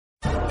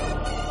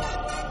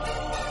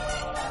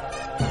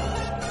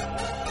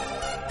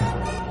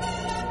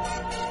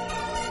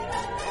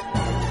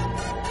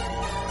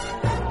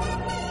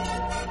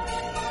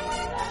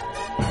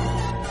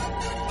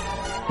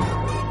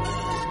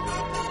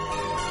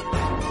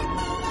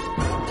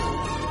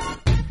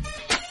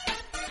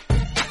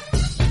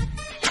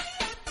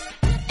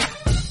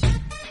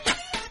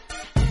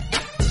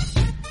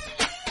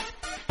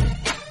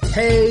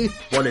Hey,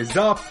 what is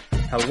up?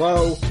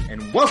 Hello,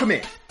 and welcome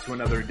in to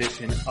another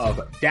edition of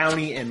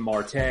Downey and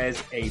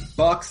Martez, a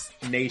Bucs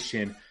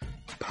Nation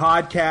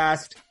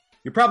podcast.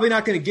 You're probably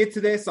not going to get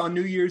to this on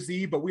New Year's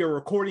Eve, but we are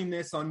recording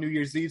this on New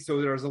Year's Eve,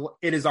 so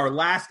it is our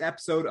last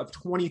episode of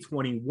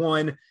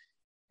 2021,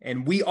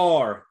 and we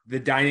are the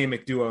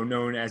dynamic duo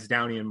known as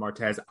Downey and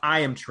Martez.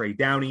 I am Trey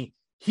Downey.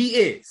 He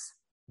is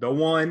the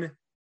one,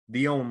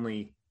 the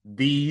only,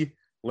 the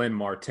Len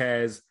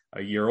Martez,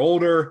 a year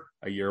older,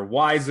 a year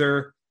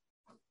wiser.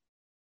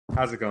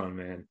 How's it going,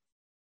 man?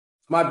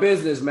 My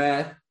business,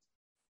 man.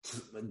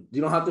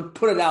 You don't have to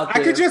put it out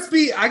there. I could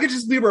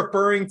just be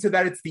referring to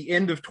that it's the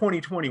end of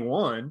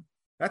 2021.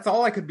 That's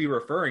all I could be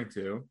referring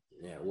to.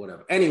 Yeah,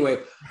 whatever. Anyway,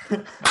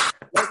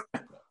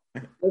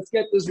 let's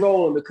get this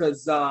rolling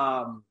because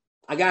I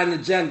got an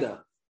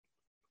agenda.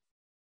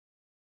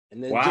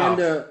 And the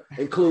agenda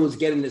includes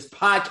getting this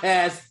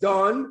podcast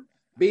done,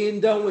 being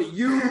done with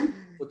you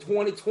for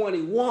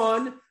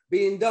 2021,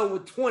 being done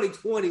with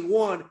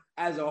 2021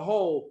 as a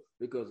whole.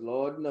 Because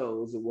Lord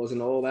knows it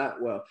wasn't all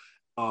that well.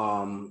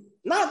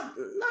 Not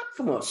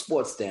from a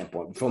sports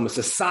standpoint, but from a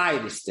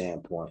society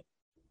standpoint.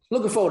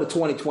 Looking forward to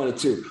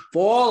 2022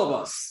 for all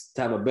of us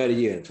to have a better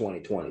year in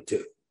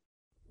 2022.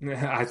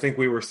 I think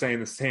we were saying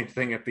the same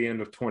thing at the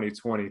end of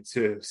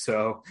 2022.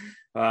 So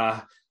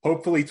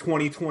hopefully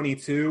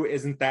 2022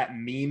 isn't that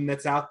meme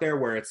that's out there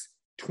where it's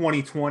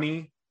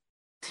 2020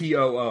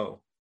 TOO.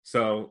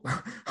 So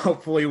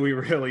hopefully we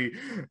really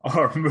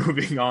are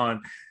moving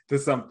on to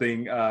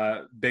something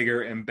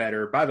bigger and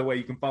better. By the way,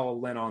 you can follow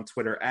Len on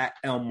Twitter at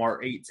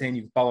Elmar810.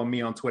 You can follow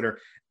me on Twitter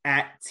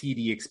at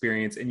TD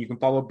Experience. And you can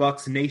follow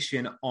Bucs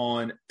Nation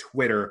on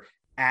Twitter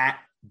at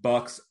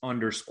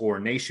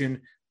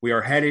Bucs_Nation. We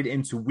are headed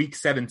into week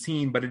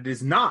 17, but it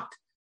is not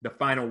the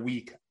final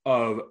week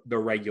of the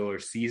regular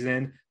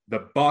season.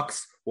 The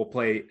Bucs will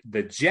play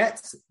the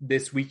Jets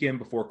this weekend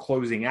before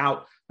closing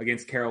out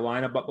against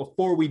Carolina. But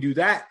before we do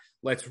that,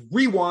 let's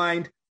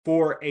rewind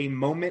for a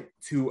moment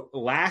to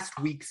last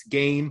week's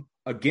game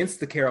against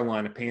the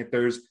Carolina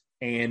Panthers.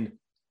 And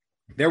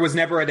there was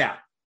never a doubt.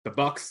 The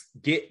Bucs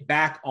get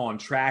back on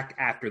track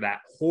after that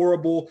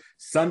horrible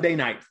Sunday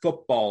night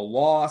football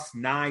loss,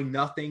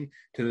 9-0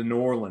 to the New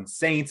Orleans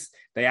Saints.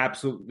 They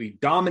absolutely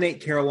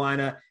dominate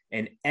Carolina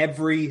in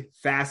every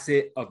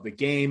facet of the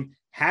game.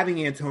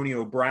 Having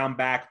Antonio Brown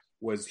back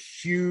was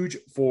huge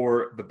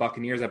for the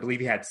Buccaneers. I believe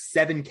he had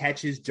 7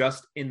 catches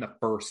just in the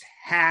first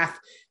half.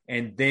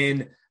 And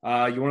then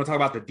you want to talk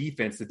about the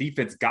defense. The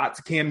defense got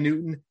to Cam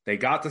Newton. They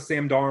got to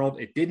Sam Darnold.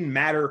 It didn't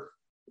matter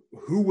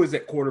who was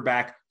at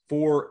quarterback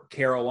for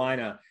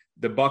Carolina.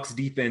 The Bucs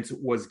defense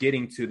was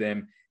getting to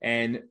them.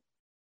 And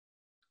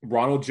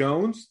Ronald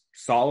Jones,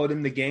 solid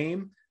in the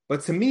game.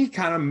 But to me,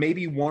 kind of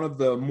maybe one of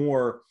the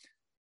more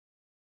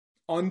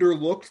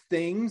underlooked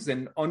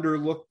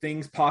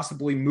things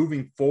possibly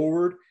moving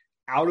forward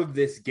out of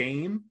this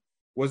game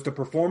was the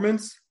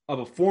performance of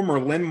a former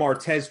Len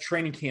Martez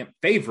training camp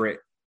favorite,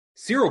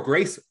 Cyril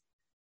Grayson.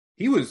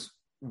 He was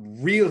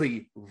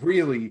really,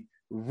 really,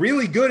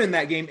 really good in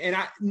that game. And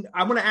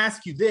I want to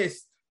ask you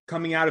this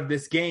coming out of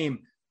this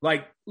game,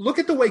 like, look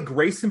at the way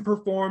Grayson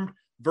performed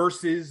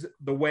versus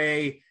the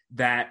way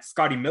that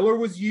Scotty Miller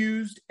was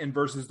used and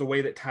versus the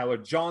way that Tyler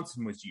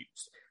Johnson was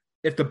used.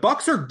 If the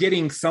Bucs are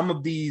getting some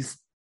of these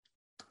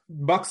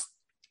Bucs,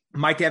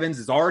 Mike Evans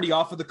is already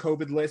off of the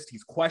COVID list.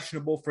 He's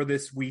questionable for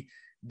this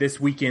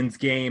weekend's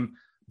game.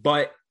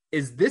 But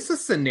is this a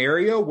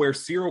scenario where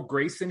Cyril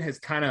Grayson has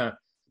kind of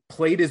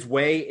played his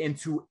way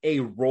into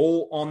a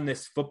role on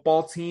this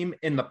football team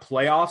in the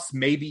playoffs,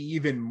 maybe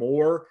even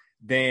more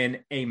than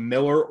a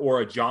Miller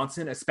or a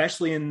Johnson,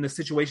 especially in the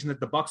situation that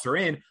the Bucs are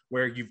in,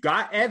 where you've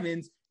got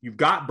Evans, you've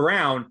got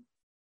Brown,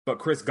 but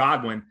Chris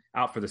Godwin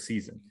out for the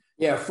season?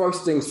 Yeah,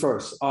 first things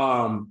first.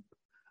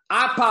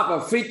 I pop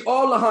a freak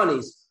all the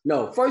honeys.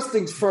 No, first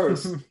things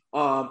first.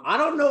 I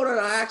don't know that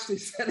I actually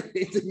said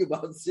anything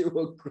about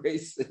Cyril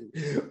Grayson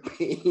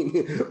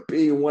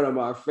being one of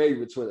my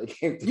favorites when it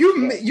came to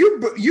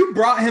you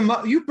brought him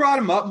up. You brought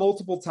him up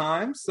multiple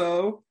times,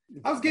 so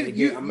I was getting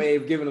you. I may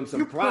have given him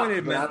some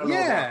props, but I don't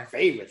know about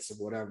favorites or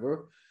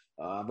whatever.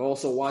 I've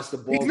also watched the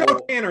ball. He's no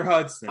Tanner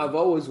Hudson. I've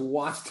also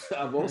watched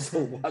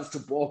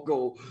the ball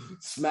go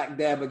smack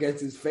dab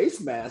against his face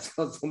mask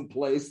on some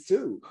plays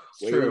too.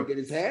 Where he didn't get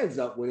his hands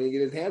up. When he didn't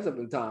get his hands up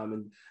in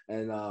time,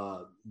 and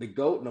the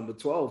GOAT number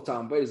 12,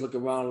 Tom Brady's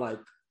looking around like,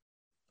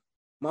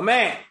 my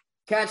man,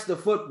 catch the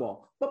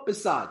football. But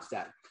besides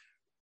that,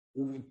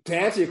 to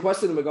answer your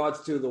question in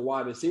regards to the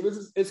wide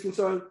receivers is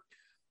concerned,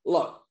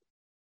 look,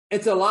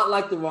 it's a lot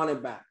like the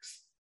running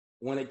backs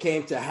when it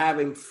came to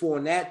having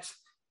Fournette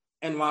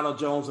and Ronald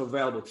Jones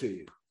available to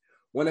you.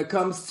 When it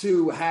comes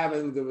to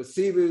having the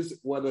receivers,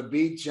 whether it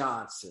be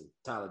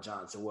Tyler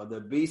Johnson, whether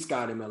it be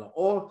Scotty Miller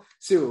or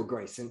Cyril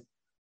Grayson,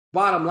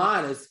 bottom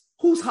line is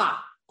who's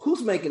hot?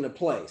 Who's making the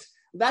plays?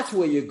 That's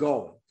where you're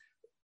going.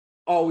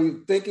 Are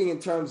we thinking in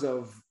terms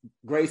of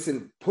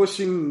Grayson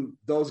pushing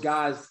those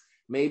guys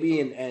maybe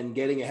and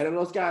getting ahead of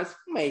those guys?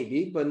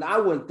 Maybe, but I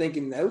wouldn't think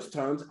in those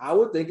terms. I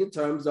would think in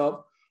terms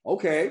of,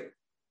 okay,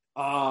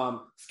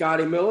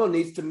 Scotty Miller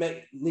needs to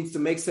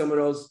make some of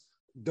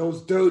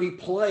those dirty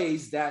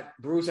plays that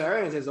Bruce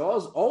Arians has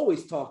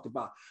always talked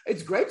about.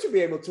 It's great to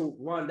be able to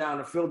run down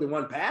the field and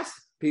run past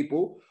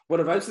people, but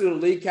eventually the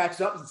league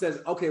catches up and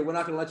says, okay, we're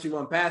not going to let you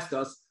run past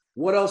us.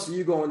 What else are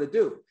you going to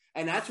do?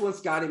 And that's when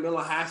Scotty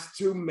Miller has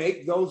to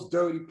make those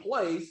dirty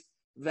plays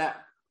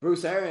that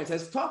Bruce Arians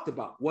has talked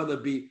about, whether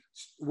it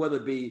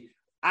be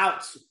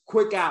outs,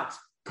 quick outs,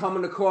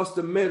 coming across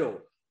the middle.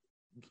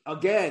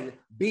 Again,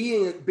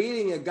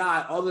 beating a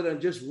guy other than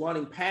just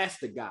running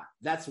past the guy.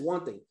 That's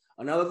one thing.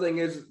 Another thing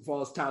is, as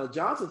far as Tyler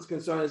Johnson's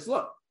concerned, is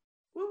look,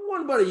 we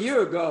won about a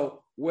year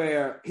ago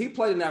where he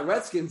played in that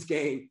Redskins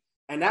game,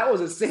 and that was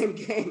the same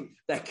game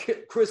that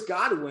Chris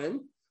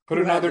Godwin put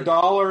another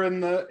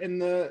 $1 in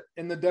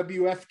the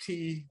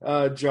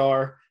WFT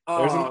jar.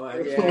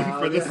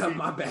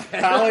 My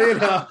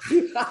bad.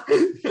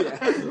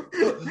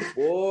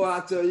 Boy, I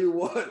tell you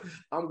what,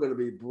 I'm gonna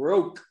be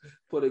broke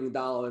putting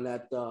 $1 in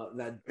that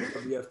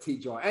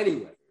WFT jar.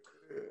 Anyway,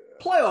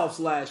 playoffs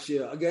last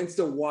year against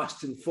the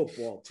Washington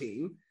football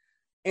team,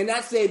 in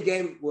that same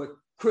game where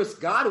Chris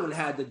Godwin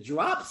had the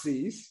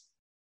dropsies.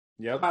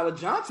 Yep. Tyler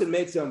Johnson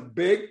made some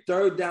big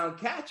third down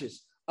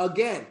catches.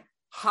 Again,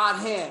 hot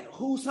hand.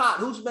 Who's hot?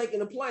 Who's making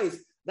the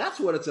plays? That's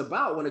what it's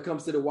about when it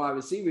comes to the wide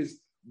receivers.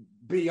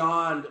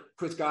 Beyond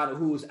Chris Godwin,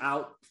 who's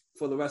out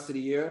for the rest of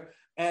the year,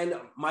 and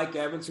Mike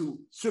Evans, who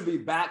should be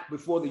back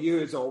before the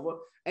year is over,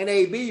 and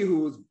AB,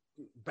 who's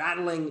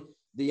battling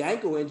the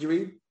ankle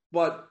injury.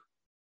 But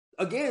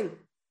again,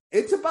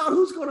 it's about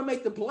who's going to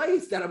make the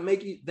plays that are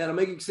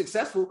making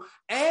successful,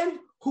 and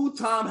who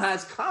Tom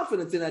has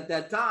confidence in at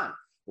that time.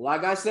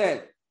 Like I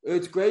said,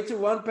 it's great to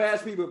run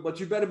past people, but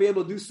you better be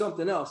able to do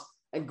something else.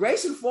 And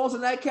Grayson falls in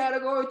that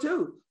category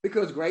too,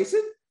 because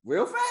Grayson,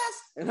 real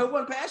fast, and he'll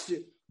run past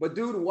you. But,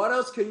 dude, what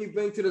else can you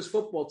bring to this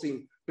football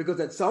team?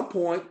 Because at some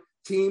point,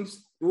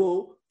 teams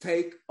will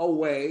take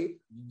away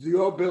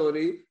your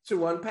ability to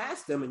run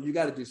past them, and you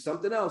got to do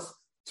something else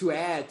to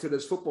add to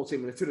this football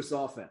team and to this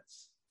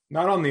offense.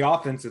 Not on the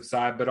offensive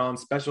side, but on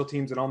special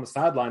teams and on the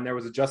sideline, there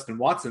was a Justin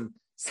Watson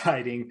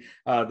sighting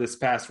this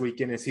past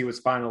weekend as he was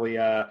finally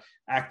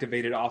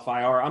activated off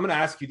IR. I'm going to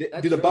ask you,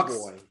 do the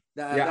Bucs –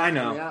 I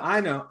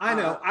know.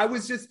 I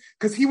was just –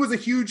 because he was a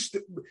huge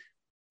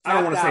 – I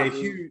don't want to say a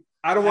huge –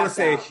 I don't want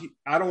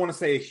to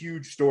say a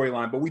huge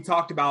storyline, but we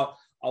talked about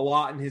a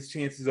lot in his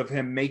chances of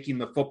him making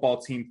the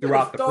football team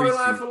throughout the preseason.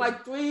 Storyline for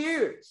like 3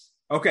 years.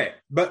 Okay,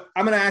 but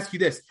I'm going to ask you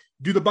this: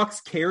 do the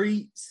Bucs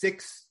carry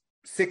six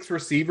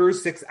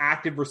receivers, 6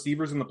 active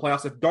receivers in the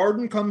playoffs? If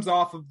Darden coming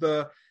off of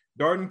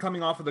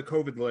the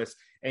COVID list,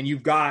 and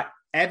you've got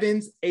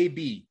Evans,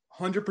 AB,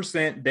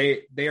 100%,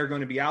 they are going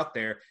to be out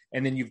there,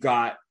 and then you've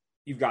got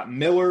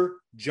Miller,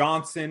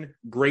 Johnson,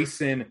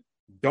 Grayson,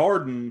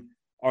 Darden.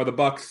 Are the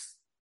Bucs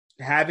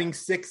having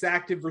 6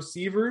 active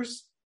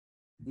receivers?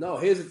 No,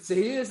 here's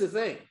the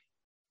thing.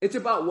 It's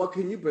about what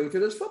can you bring to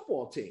this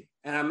football team.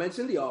 And I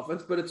mentioned the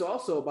offense, but it's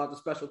also about the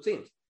special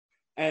teams.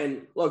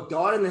 And look,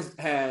 Darden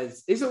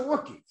is a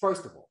rookie,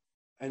 first of all,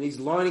 and he's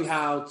learning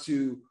how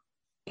to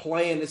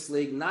play in this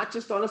league, not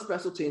just on the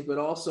special teams, but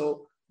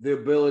also the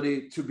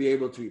ability to be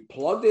able to be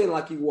plugged in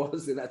like he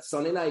was in that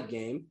Sunday night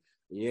game.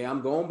 Yeah,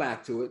 I'm going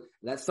back to it.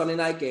 That Sunday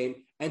night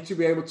game, and to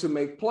be able to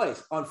make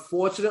plays.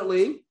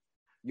 Unfortunately,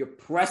 you're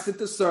pressed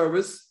into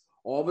service.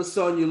 All of a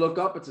sudden, you look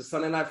up. It's a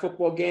Sunday night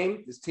football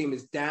game. This team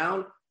is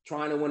down,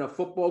 trying to win a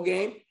football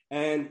game,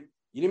 and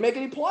you didn't make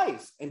any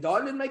plays. And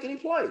Darden didn't make any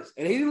plays,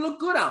 and he didn't look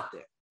good out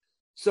there.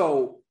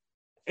 So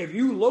if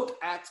you look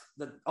at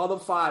the other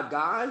 5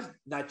 guys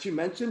that you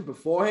mentioned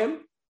before him,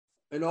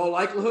 in all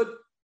likelihood,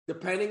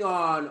 depending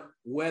on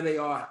where they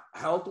are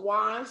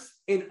health-wise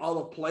in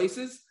other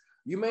places,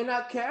 you may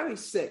not carry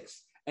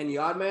 6. And the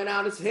odd man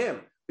out is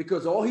him,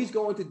 because all he's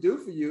going to do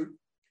for you,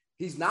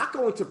 he's not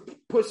going to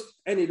push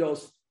any of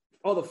those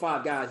other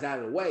 5 guys out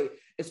of the way,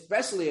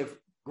 especially if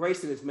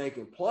Grayson is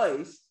making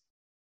plays.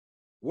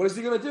 What is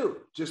he going to do?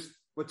 Just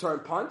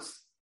return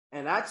punts?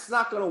 And that's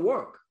not going to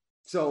work.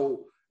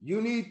 So you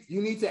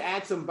need to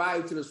add some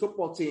value to this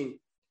football team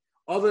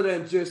other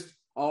than just,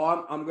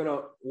 I'm going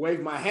to wave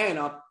my hand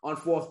up on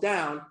 4th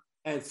down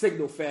and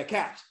signal fair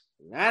catch.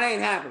 That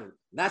ain't happening.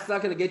 That's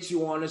not going to get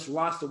you on this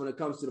roster when it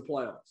comes to the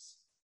playoffs.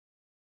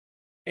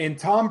 In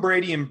Tom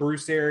Brady and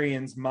Bruce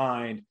Arians'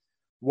 mind,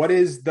 what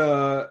is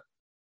the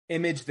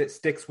image that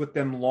sticks with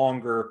them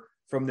longer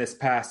from this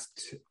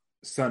past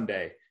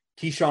Sunday?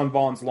 Keyshawn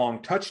Vaughn's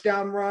long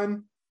touchdown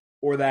run,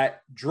 or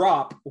that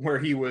drop where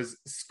he was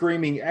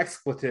screaming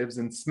expletives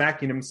and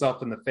smacking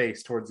himself in the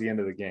face towards the end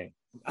of the game?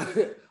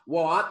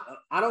 Well,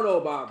 I don't know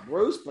about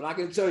Bruce, but I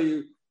can tell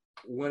you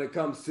when it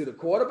comes to the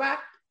quarterback,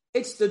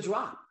 it's the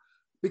drop,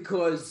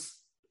 because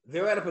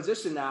they're at a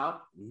position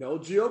now, no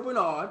Gio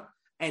Bernard,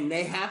 and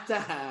they have to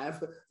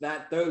have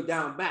that 3rd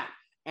down back.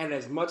 And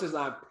as much as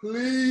I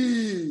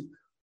plead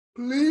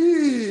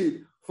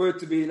for it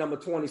to be number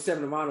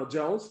 27, Ronald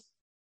Jones,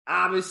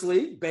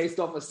 obviously, based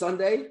off of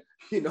Sunday,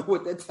 you know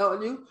what they're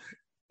telling you?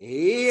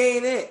 He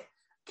ain't it.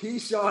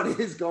 Keyshawn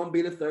is going to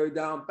be the 3rd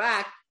down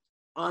back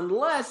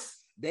unless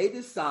they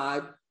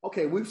decide,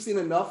 okay, we've seen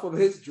enough of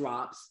his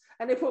drops,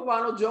 and they put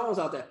Ronald Jones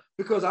out there.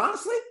 Because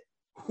honestly,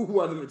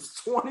 whether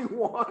it's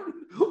 21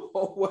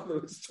 or whether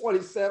it's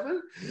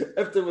 27,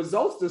 if the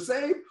result's the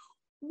same,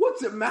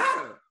 what's it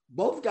matter?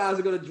 Both guys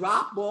are going to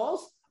drop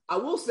balls. I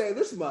will say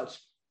this much.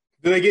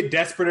 Do they get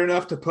desperate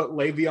enough to put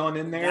Le'Veon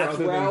in there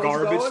other than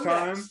garbage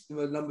time?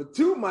 Well, number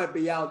 2 might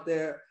be out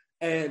there.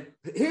 And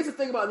here's the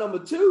thing about number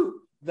 2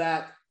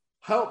 that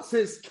helps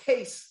his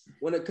case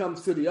when it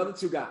comes to the other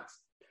 2 guys.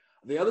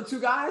 The other 2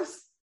 guys,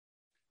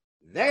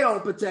 they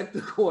don't protect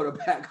the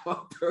quarterback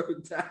on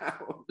third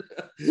down.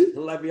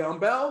 Le'Veon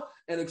Bell,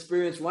 an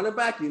experienced running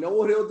back, you know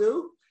what he'll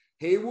do?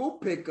 He will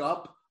pick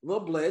up the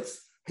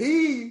blitz.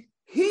 He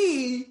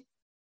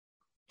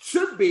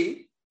should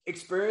be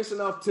experienced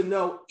enough to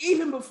know,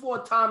 even before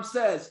Tom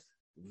says,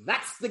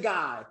 that's the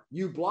guy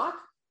you block,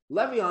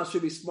 Le'Veon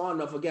should be smart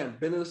enough, again,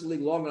 been in this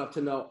league long enough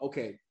to know,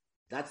 okay,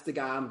 that's the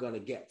guy I'm going to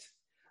get.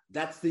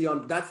 That's the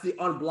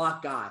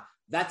unblocked guy.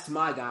 That's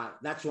my guy.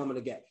 That's who I'm going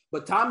to get.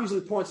 But Tom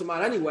usually points him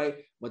out anyway.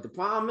 But the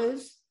problem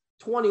is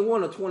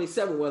 21 or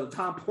 27, whether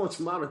Tom points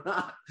him out or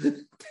not,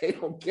 they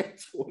don't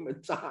get to him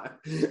in time.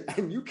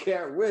 And you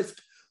can't risk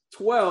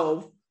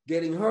 12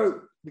 getting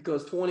hurt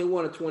because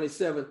 21 or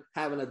 27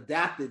 haven't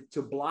adapted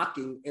to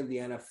blocking in the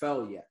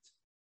NFL yet.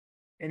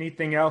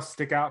 Anything else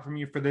stick out from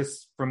you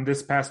from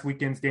this past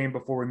weekend's game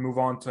before we move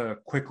on to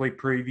quickly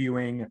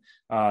previewing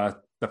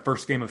the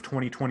first game of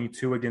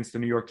 2022 against the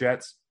New York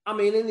Jets? I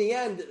mean, in the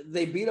end,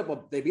 they beat up a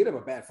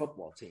bad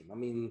football team. I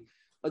mean,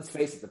 let's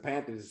face it, the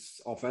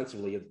Panthers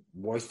offensively are the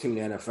worst team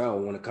in the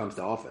NFL when it comes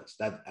to offense.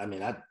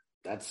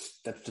 That's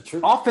the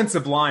truth.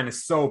 Offensive line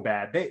is so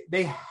bad.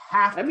 They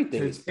have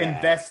Everything to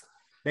invest.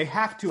 They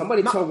have to.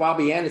 Somebody told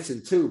Robbie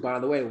Anderson too, by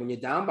the way, when you're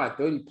down by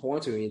 30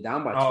 points or when you're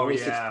down by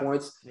 26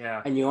 points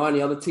and you're on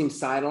the other team's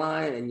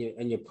sideline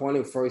and you're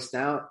pointing first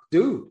down,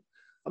 dude,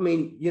 I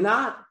mean,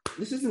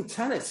 this isn't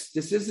tennis.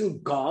 This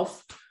isn't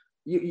golf.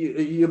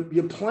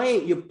 You're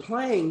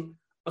playing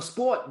a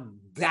sport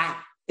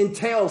that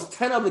entails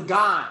 10 other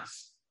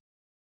guys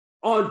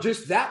on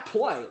just that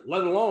play,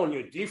 let alone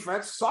your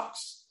defense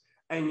sucks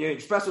and your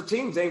special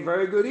teams ain't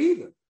very good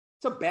either.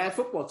 It's a bad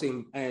football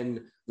team,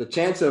 and the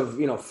chance of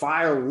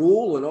fire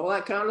rule and all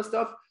that kind of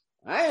stuff,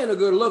 I ain't a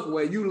good look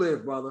where you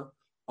live, brother.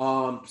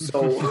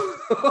 So,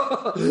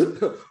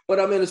 but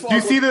I mean, as far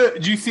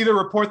did you see the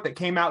report that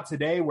came out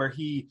today where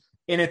he,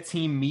 in a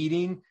team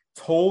meeting,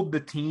 told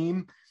the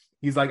team,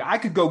 he's like, I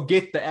could go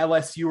get the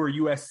LSU or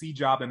USC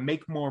job and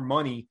make more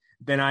money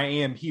than I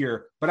am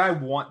here, but I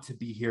want to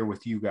be here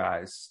with you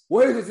guys.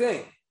 Well, here's the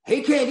thing.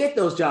 He can't get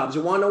those jobs.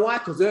 You want to know why?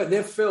 Because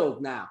they're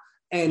filled now.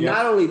 And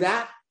not only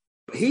that,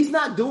 he's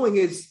not doing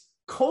his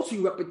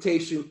coaching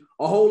reputation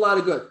a whole lot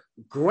of good.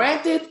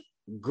 Granted,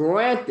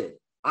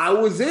 I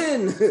was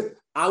in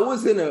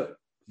a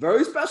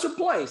very special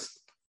place,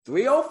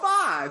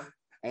 305,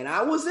 and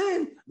I was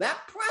in that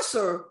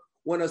presser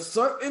when a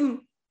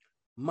certain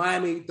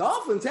Miami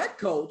Dolphins head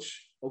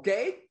coach,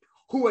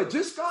 who had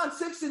just gone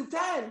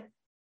 6-10,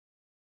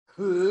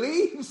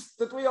 leaves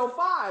the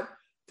 305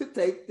 to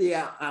take the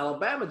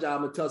Alabama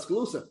job in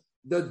Tuscaloosa.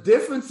 The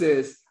difference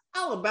is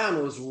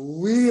Alabama was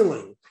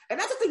reeling. And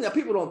that's the thing that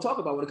people don't talk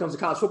about when it comes to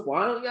college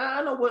football.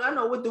 I know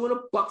we're doing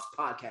a Bucs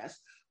podcast,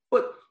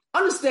 but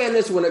understand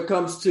this when it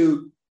comes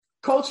to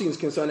coaching is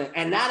concerned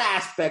and that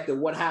aspect of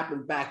what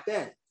happened back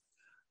then.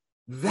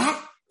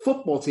 That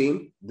football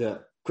team,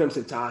 the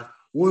Crimson Tide,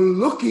 were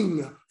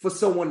looking for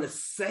someone to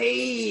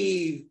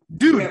save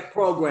their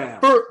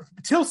program.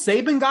 Till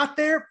Saban got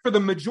there, for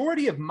the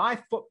majority of my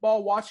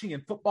football watching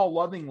and football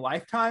loving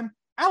lifetime,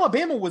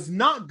 Alabama was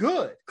not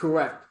good.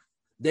 Correct.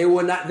 They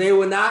were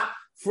not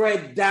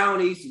Fred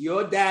Downey's,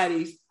 your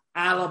daddy's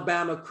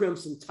Alabama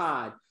Crimson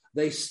Tide.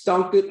 They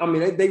stunk it. I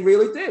mean, they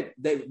really did.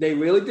 They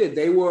really did.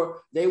 They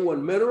were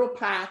middle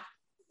pack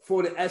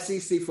for the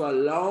SEC for a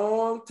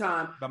long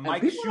time. The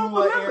Mike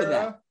Shula era.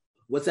 That.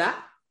 What's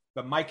that?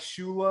 The Mike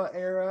Shula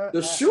era.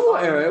 The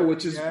Shula era,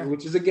 which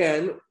is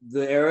again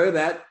the era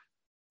that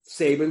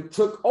Saban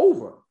took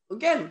over.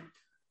 Again,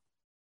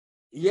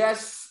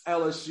 yes, the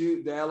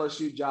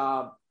LSU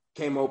job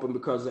came open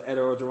because of Ed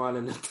Orgeron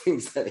and the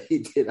things that he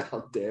did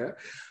out there.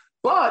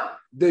 But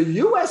the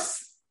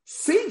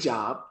USC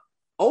job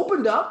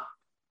opened up.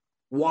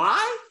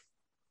 Why?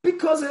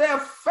 Because of their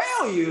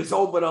failures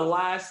over the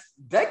last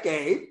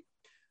decade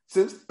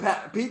since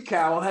Pete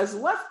Carroll has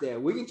left there.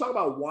 We can talk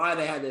about why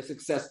they had their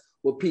success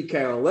with Pete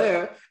Carroll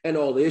there and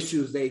all the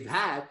issues they've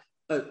had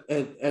at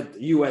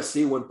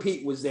USC when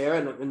Pete was there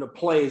and the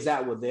plays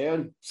that were there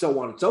and so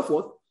on and so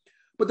forth.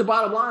 But the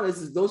bottom line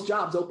is those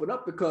jobs open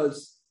up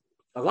because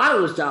a lot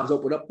of those jobs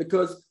open up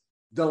because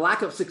the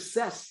lack of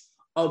success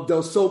of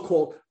those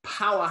so-called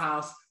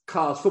powerhouse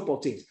college football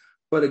teams.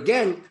 But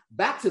again,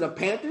 back to the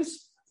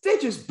Panthers, they're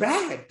just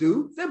bad,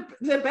 dude.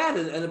 They're bad,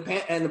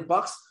 and the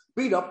Bucs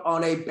beat up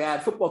on a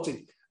bad football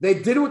team. They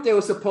did what they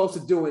were supposed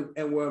to do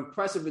and were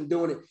impressive in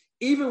doing it,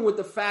 even with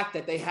the fact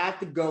that they had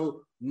to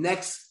go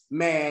next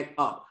man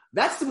up.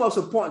 That's the most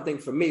important thing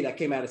for me that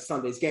came out of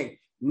Sunday's game.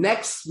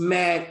 Next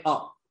man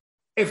up.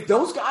 if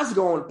those guys are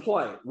going to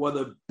play,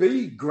 whether it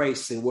be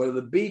Grayson, whether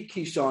it be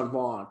Keyshawn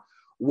Vaughn,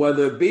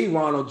 whether it be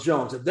Ronald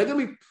Jones, if they're going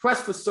to be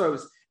pressed for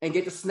service and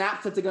get the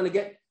snaps that they're going to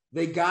get,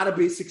 they got to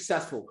be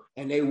successful,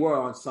 and they were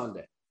on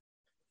Sunday.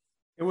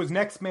 It was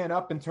next man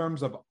up in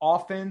terms of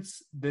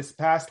offense this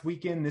past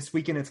weekend. This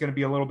weekend, it's going to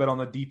be a little bit on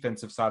the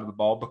defensive side of the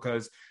ball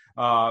because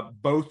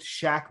both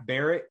Shaq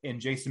Barrett and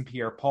Jason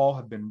Pierre-Paul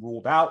have been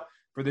ruled out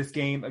for this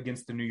game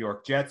against the New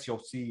York Jets. You'll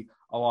see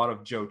a lot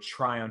of Joe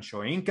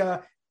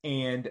Tryon-Shoyinka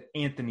and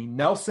Anthony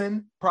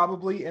Nelson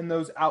probably in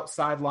those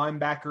outside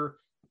linebacker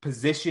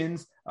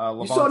positions.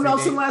 You saw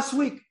Nelson last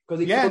week because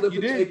he pulled up the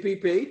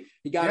JPP.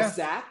 He got a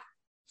sack.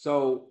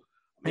 So,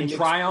 and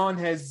Tryon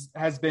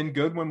has been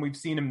good when we've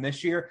seen him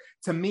this year.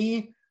 To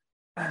me,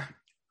 I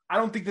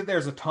don't think that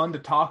there's a ton to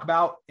talk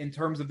about in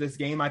terms of this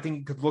game. I think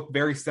it could look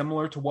very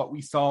similar to what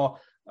we saw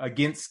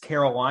against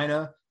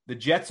Carolina. The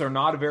Jets are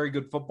not a very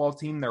good football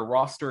team. Their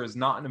roster is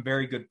not in a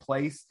very good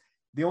place.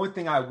 The only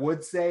thing I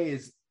would say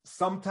is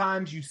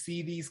sometimes you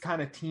see these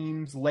kind of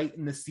teams late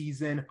in the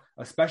season,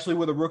 especially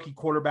with a rookie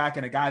quarterback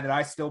and a guy that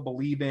I still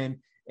believe in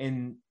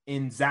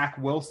Zach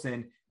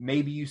Wilson.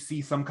 Maybe you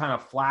see some kind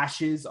of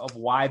flashes of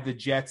why the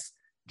Jets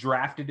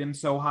drafted him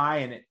so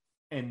high.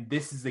 And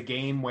this is a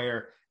game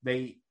where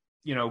they,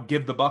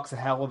 give the Bucs a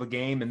hell of a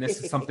game. And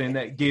this is something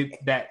that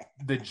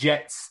the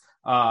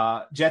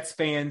Jets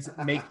fans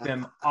make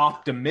them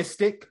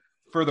optimistic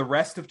for the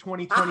rest of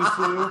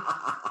 2022.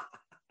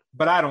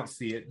 But I don't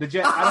see it. The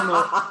Jets,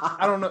 I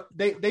don't know.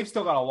 They've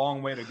still got a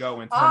long way to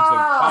go in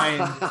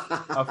terms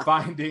of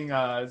finding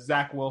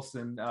Zach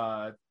Wilson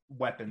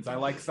weapons. I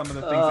like some of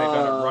the things they've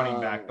done at running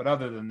back, but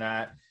other than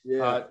that,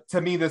 to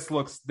me, this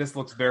looks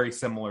very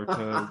similar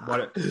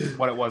to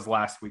what it was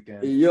last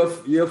weekend.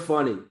 You're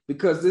funny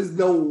because there's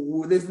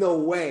no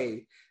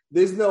way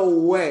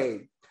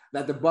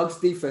that the Bucs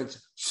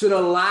defense should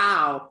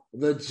allow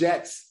the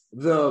Jets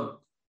the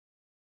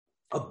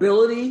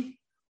ability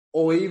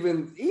or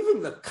even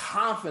the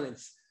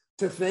confidence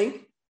to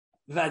think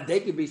that they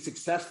could be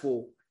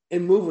successful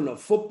in moving the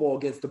football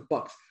against the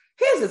Bucs.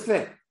 Here's the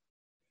thing.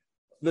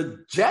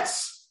 The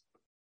Jets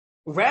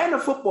ran the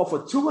football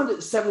for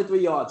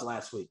 273 yards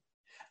last week,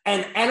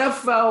 an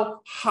NFL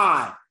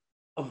high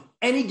of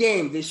any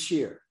game this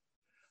year.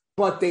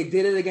 But they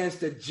did it against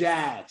the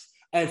Jags.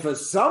 And for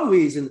some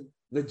reason,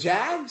 the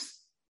Jags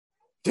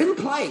didn't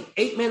play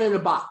 8 men in the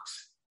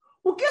box.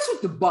 Well, guess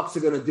what the Bucs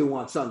are going to do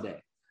on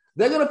Sunday?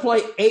 They're going to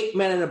play 8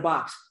 men in the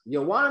box.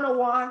 You want to know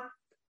why?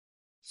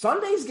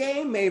 Sunday's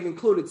game may have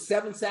included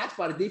 7 sacks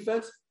by the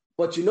defense,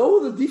 but you know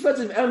who the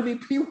defensive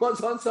MVP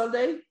was on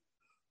Sunday?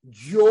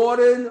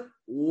 Jordan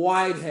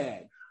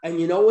Whitehead.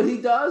 And you know what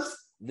he does?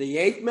 The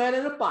 8th man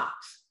in the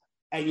box.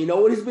 And you know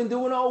what he's been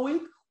doing all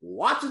week?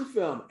 Watching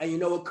film. And you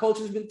know what coach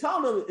has been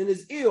telling him in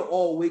his ear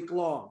all week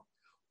long?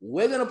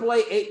 We're going to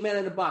play 8 men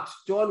in the box.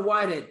 Jordan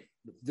Whitehead.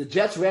 The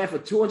Jets ran for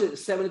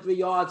 273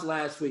 yards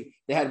last week.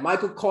 They had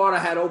Michael Carter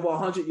had over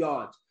 100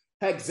 yards.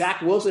 Heck,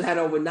 Zach Wilson had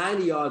over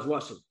 90 yards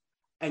rushing.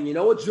 And you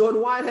know what Jordan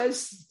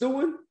Whitehead's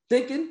doing?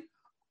 Thinking,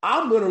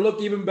 I'm going to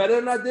look even better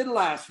than I did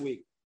last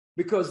week.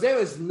 Because there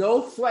is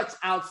no threats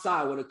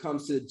outside when it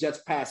comes to the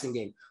Jets passing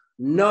game.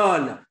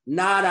 None.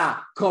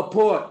 Nada.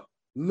 Kaput.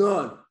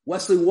 None.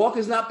 Wesley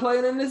Walker's not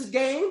playing in this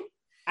game.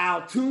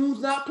 Al Toon's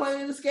not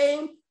playing in this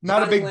game.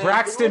 Not a big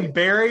Braxton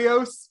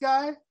Berrios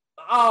guy?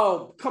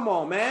 Oh, come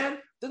on, man.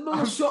 Them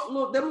little short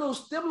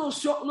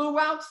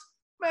routes,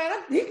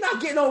 man, he's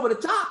not getting over the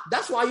top.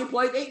 That's why you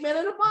played 8 men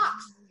in the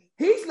box.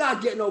 He's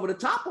not getting over the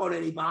top on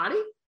anybody.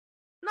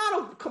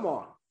 Come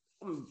on.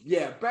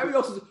 Yeah,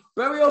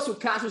 Berrios will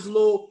catch his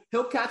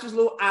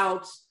little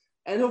outs,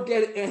 and he'll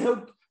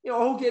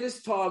get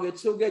his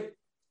targets. He'll get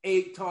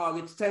 8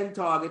 targets, 10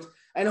 targets,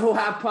 and he'll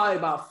have probably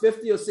about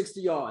 50 or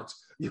 60 yards.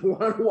 You want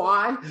to know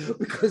why?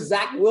 Because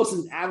Zach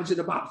Wilson's averaging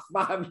about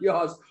 5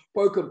 yards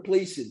per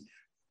completion.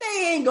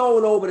 They ain't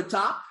going over the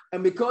top,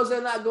 and because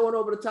they're not going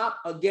over the top,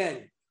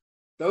 again,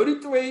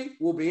 33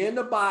 will be in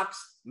the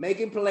box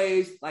making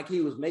plays like he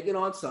was making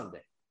on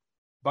Sunday.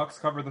 Bucs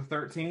cover the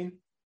 13.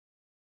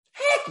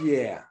 Heck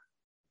yeah.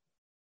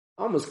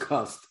 Almost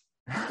cussed.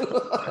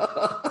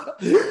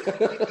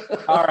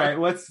 All right,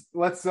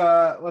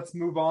 let's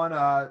move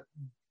on.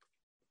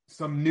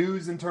 Some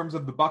news in terms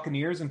of the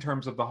Buccaneers, in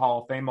terms of the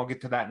Hall of Fame. I'll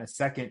get to that in a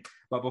second.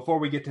 But before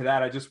we get to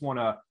that, I just want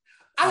to...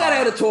 I got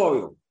an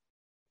editorial.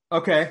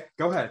 Okay,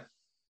 go ahead.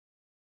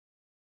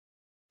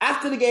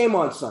 After the game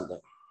on Sunday,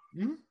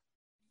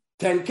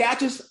 10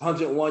 catches,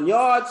 101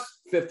 yards,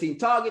 15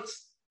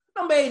 targets,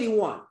 number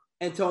 81,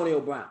 Antonio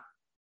Brown.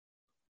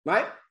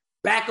 Right?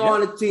 Back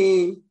on the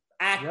team,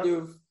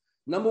 active,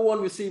 number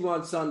 1 receiver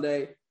on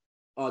Sunday.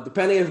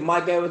 Depending if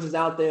Mike Evans is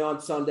out there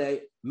on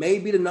Sunday,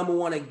 maybe the number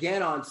 1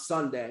 again on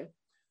Sunday.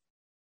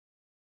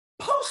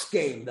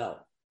 Post-game, though,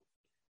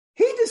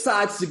 he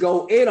decides to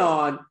go in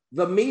on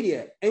the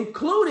media,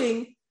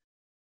 including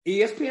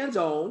ESPN's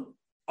own,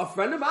 a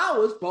friend of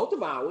ours, both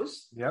of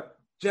ours,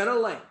 Jenna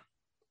Lane.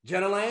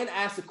 Jenna Lane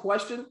asked a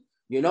question,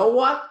 you know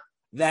what,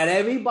 that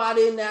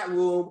everybody in that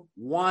room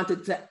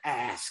wanted to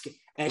ask.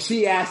 And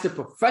she asked it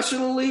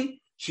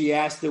professionally. She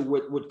asked it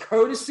with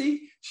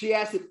courtesy. She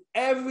asked it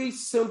every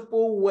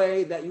simple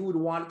way that you would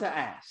want to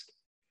ask.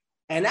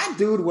 And that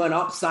dude went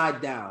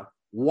upside down.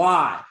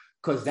 Why?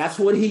 Because that's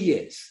what he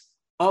is.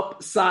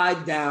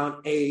 Upside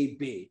down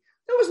AB.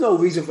 There was no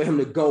reason for him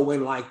to go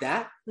in like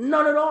that.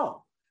 None at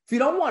all. If you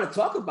don't want to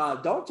talk about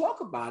it, don't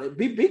talk about it.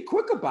 Be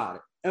quick about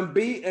it and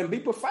be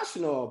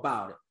professional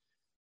about it.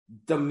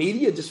 The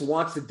media just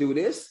wants to do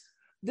this.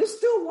 This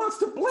dude wants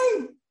to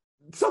blame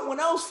someone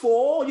else for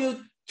all your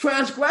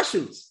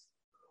transgressions.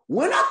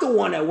 We're not the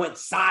one that went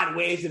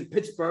sideways in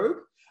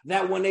Pittsburgh,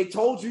 that when they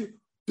told you,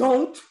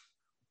 don't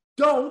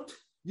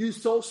use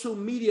social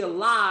media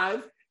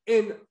live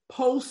in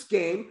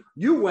post-game,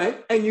 you went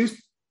and used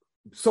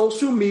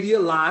social media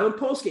live in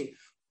post-game.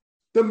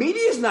 The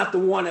media is not the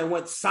one that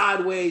went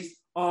sideways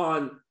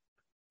on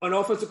an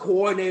offensive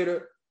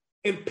coordinator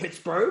in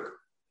Pittsburgh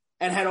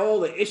and had all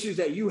the issues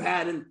that you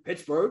had in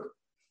Pittsburgh.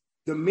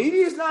 The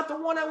media is not the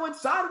one that went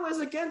sideways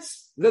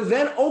against the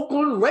then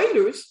Oakland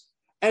Raiders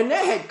and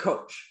their head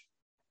coach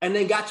and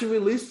then got you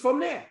released from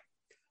there.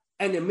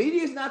 And the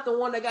media is not the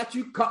one that got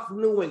you cut from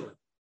New England.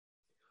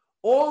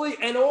 All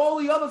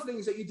the other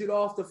things that you did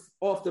off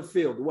the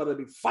field, whether it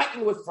be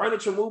fighting with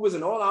furniture movers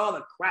and all the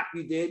other crap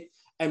you did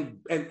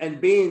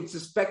and being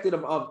suspected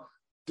of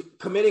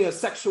committing a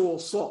sexual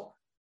assault.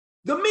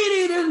 The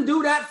media didn't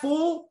do that,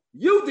 fool.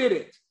 You did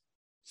it.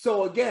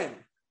 So again,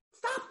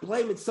 stop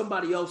blaming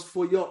somebody else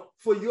for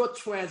your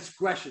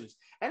transgressions.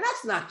 And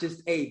that's not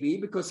just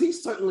AB, because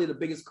he's certainly the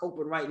biggest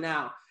culprit right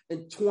now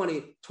in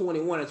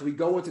 2021 as we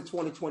go into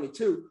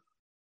 2022.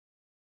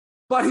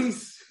 But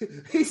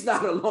he's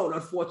not alone,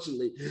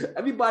 unfortunately.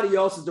 Everybody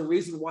else is the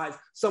reason why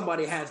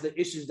somebody has the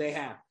issues they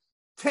have.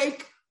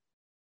 Take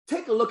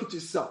a look at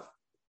yourself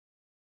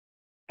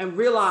and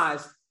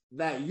realize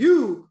that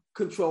you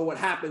control what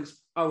happens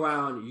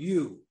around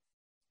you.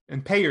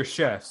 And pay your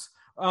chefs.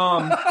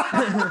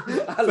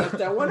 I left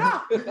that one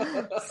out.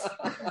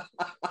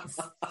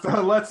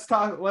 So let's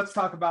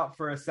talk about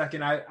for a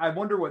second. I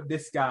wonder what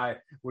this guy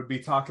would be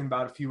talking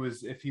about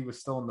if he was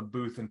still in the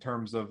booth in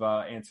terms of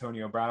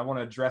Antonio Brown. I want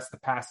to address the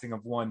passing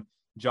of one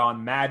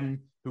John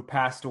Madden, who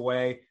passed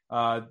away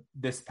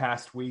this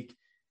past week.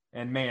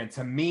 And man,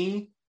 to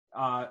me,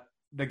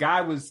 the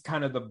guy was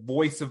kind of the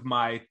voice of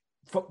my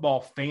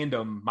football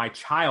fandom, my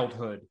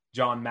childhood.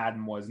 John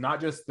Madden was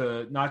not just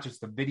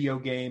the video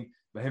game,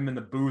 but him in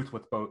the booth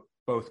with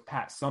both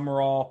Pat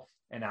Summerall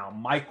and Al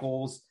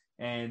Michaels.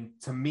 And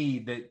to me,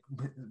 that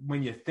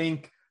when you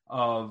think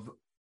of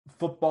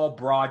football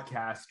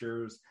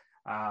broadcasters,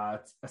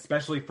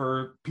 especially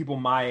for people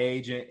my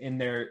age in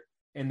their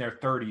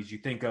 30s, you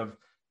think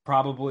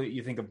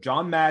of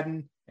John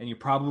Madden, and you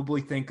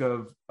probably think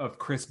of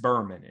Chris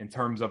Berman in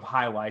terms of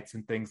highlights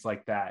and things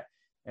like that.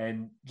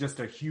 And just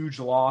a huge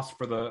loss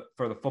for the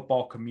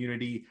football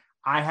community.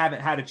 I haven't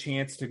had a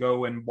chance to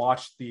go and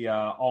watch the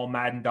All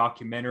Madden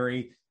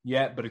documentary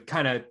yet, but it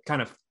kind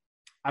of,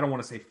 I don't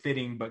want to say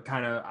fitting, but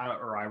kind of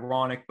or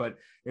ironic, but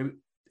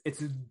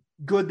it's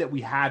good that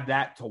we have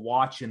that to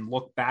watch and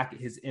look back at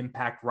his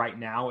impact right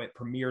now. It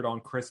premiered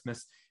on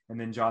Christmas, and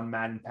then John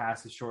Madden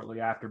passes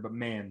shortly after. But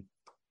man,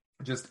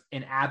 just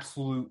an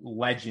absolute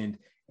legend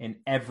in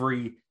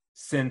every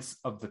sense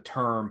of the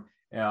term.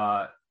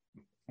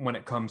 When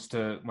it comes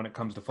to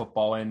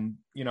football. And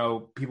you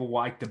know, people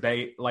like to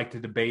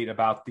debate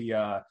about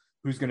the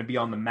who's going to be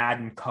on the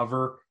Madden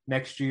cover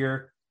next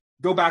year.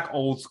 Go back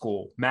old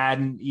school,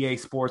 Madden, EA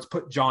Sports,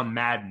 put John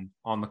Madden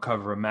on the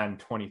cover of Madden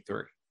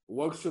 23.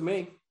 Works for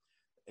me.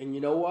 And you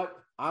know what?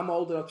 I'm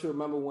old enough to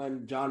remember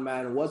when John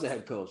Madden was a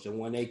head coach and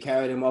when they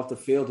carried him off the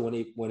field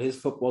when his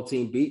football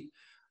team beat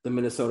the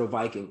Minnesota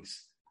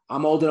Vikings.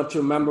 I'm old enough to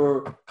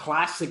remember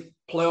classic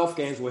playoff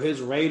games where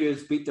his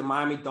Raiders beat the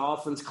Miami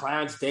Dolphins.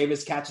 Clarence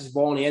Davis catches the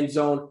ball in the end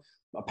zone,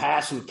 a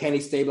pass from Kenny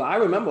Stabler. I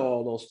remember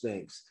all those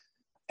things.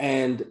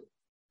 And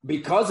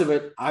because of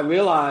it, I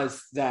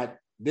realized that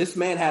this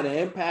man had an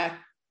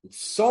impact in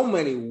so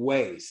many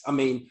ways. I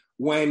mean,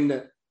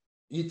 when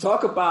you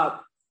talk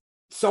about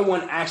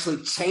someone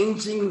actually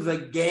changing the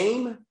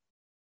game,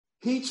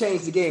 he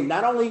changed the game,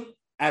 not only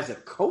as a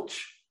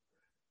coach,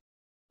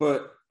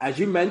 but as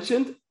you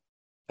mentioned,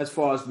 as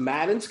far as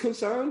Madden's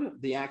concerned,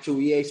 the actual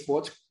EA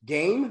Sports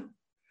game,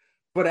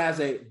 but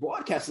as a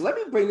broadcaster. Let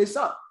me bring this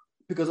up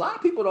because a lot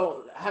of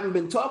people haven't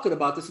been talking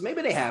about this.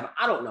 Maybe they have.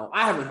 I don't know.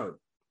 I haven't heard.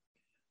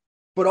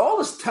 But all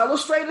this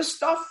telestrator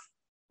stuff,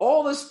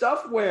 all this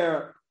stuff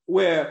where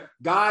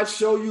guys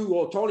show you,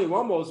 well, Tony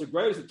Romo is the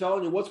greatest at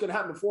telling you what's going to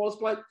happen before it's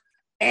played.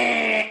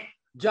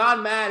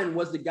 John Madden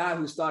was the guy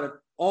who started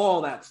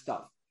all that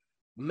stuff.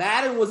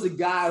 Madden was the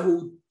guy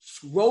who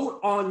wrote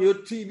on your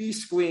TV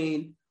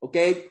screen,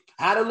 okay,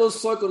 had a little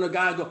circle and the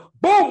guy go,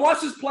 boom,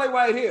 watch this play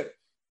right here.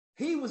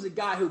 He was the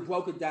guy who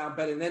broke it down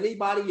better than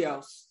anybody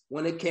else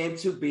when it came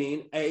to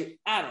being an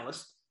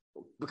analyst,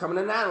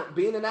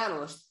 being an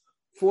analyst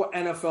for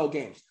NFL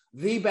games.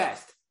 The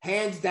best,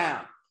 hands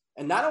down.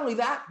 And not only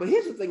that, but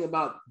here's the thing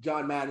about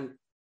John Madden,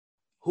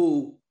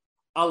 who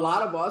a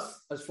lot of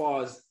us, as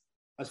far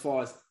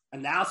as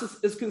analysis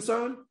is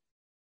concerned,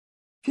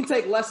 can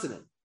take lesson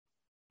in.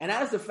 And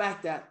that is the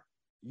fact that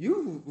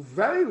you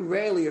very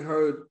rarely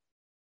heard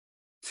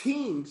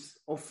teams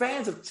or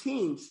fans of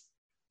teams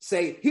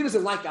say, he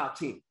doesn't like our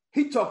team.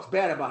 He talks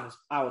bad about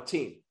our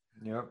team.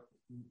 Yep.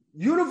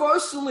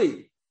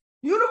 Universally,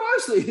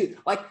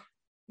 like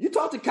you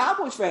talk to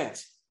Cowboys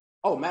fans.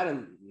 Oh,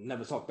 Madden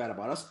never talked bad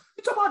about us.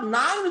 You talk about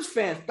Niners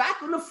fans.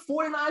 Back when the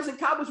 49ers and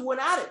Cowboys went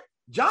at it,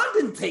 John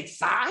didn't take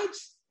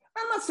sides.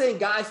 I'm not saying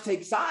guys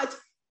take sides,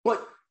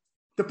 but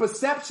the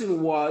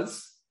perception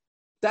was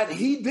that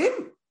he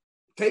didn't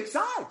take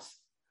sides.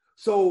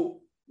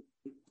 So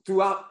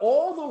throughout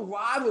all the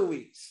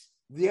rivalries,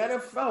 the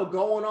NFL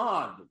going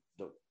on,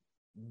 the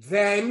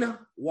then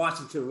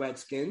Washington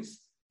Redskins,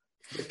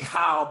 the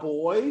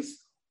Cowboys,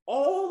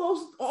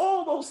 all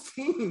those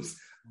teams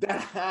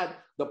that had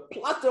the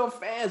plethora of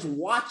fans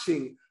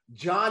watching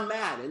John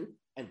Madden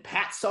and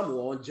Pat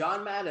Summerall and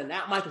John Madden and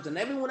Nat Michaels and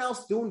everyone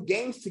else doing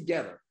games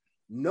together.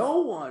 No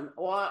one,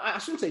 or I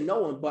shouldn't say no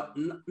one, but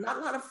not a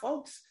lot of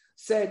folks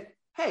said,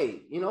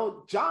 hey,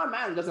 John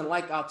Madden doesn't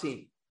like our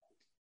team.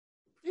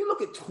 You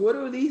look at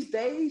Twitter these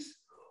days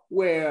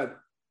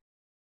where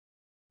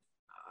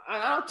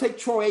I'll take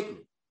Troy Aikman,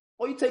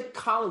 or you take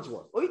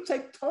Collinsworth, or you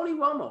take Tony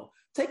Romo,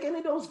 take any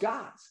of those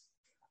guys,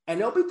 and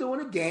they'll be doing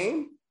a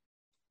game,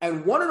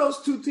 and one of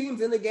those two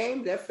teams in the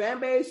game, their fan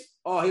base,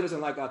 oh, he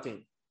doesn't like our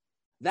team.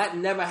 That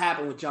never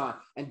happened with John.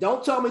 And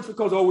don't tell me it's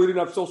because, we didn't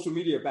have social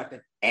media back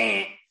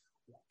then.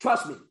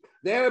 Trust me,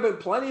 there have been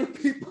plenty of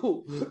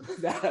people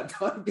that have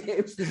done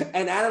games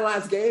and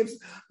analyzed games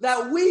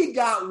that we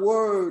got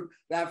word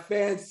that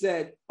fans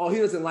said, oh, he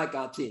doesn't like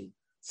our team.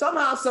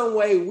 Somehow, some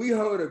way, we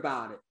heard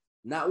about it.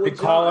 Not with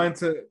John.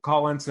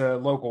 Call into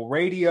local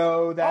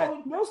radio.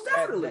 Most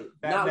definitely.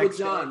 Not with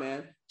John,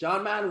 man.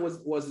 John Madden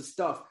was the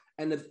stuff.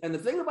 And the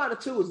thing about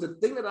it, too, is the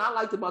thing that I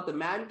liked about the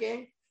Madden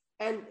game,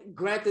 and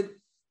granted,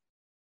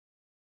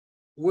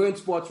 we're in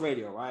sports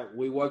radio, right?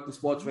 We work in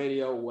sports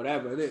radio,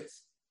 whatever it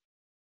is.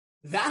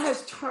 That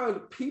has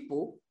turned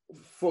people,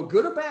 for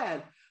good or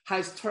bad,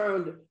 has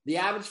turned the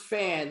average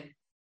fan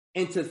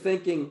into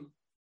thinking,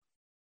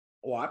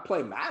 I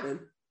play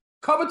Madden.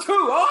 Cover 2,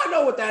 I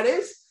know what that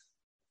is.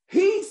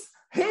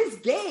 His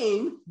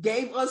game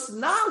gave us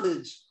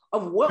knowledge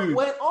of what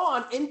went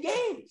on in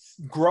games.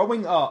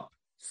 Growing up,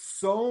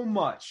 so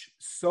much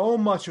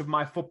of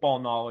my football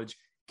knowledge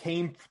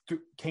came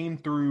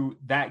through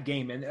that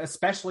game, and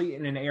especially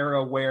in an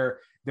era where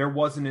there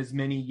wasn't as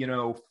many,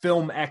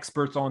 film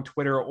experts on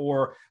Twitter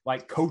or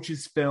like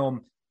coaches'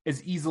 film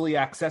as easily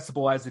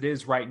accessible as it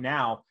is right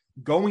now.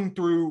 Going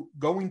through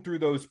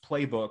those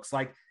playbooks,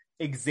 like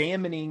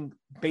examining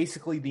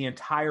basically the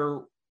entire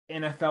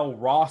NFL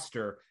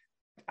roster,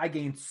 I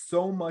gained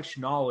so much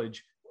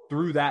knowledge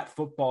through that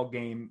football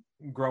game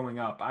growing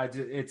up.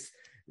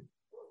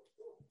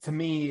 To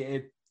me,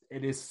 it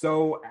is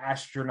so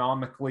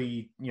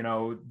astronomically,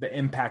 the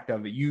impact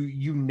of it.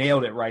 You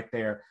nailed it right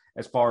there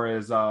as far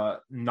as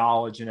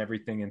knowledge and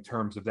everything in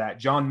terms of that.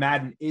 John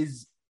Madden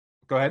is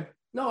 – go ahead.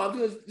 No, I'm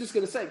just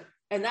going to say,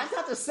 and that's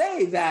not to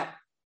say that,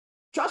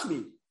 trust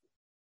me,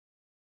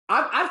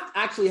 I've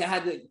actually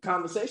had the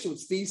conversation with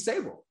Steve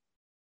Sable,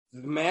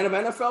 the man of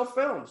NFL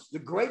films, the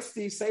great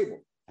Steve Sable.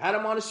 I had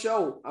him on a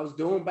show I was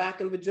doing back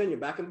in Virginia,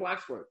 back in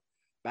Blacksburg,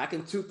 back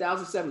in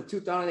 2007,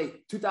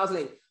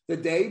 2008, the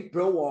day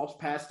Bill Walsh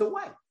passed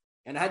away.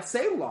 And I had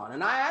Sable on.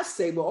 And I asked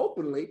Sable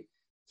openly,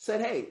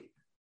 said, hey,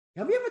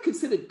 have you ever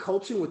considered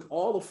coaching with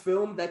all the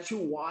film that you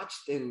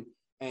watched and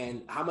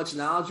how much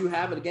knowledge you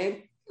have of the game?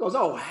 He goes,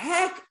 oh,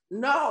 heck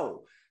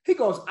no. He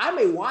goes, I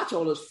may watch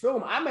all this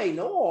film. I may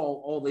know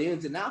all the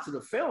ins and outs of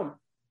the film,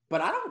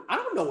 but I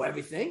don't know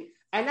everything.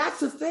 And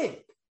that's the thing.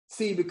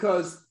 See,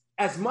 because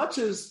as much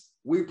as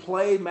we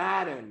play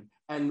Madden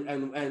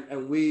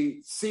and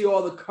we see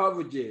all the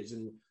coverages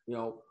and,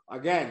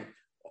 again,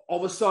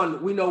 all of a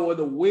sudden we know where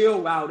the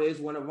wheel route is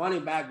when a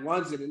running back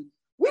runs it. And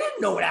we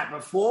didn't know that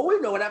before. We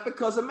know that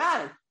because of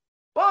Madden.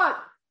 But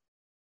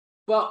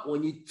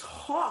when you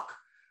talk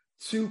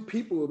to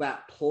people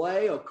that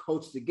play or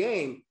coach the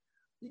game,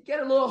 you get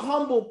a little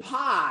humble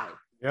pie.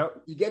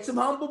 Yep. You get some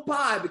humble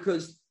pie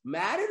because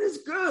Madden is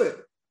good.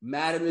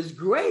 Madden is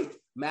great.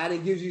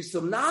 Madden gives you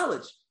some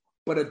knowledge,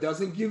 but it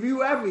doesn't give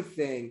you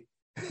everything.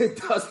 It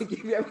doesn't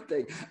give you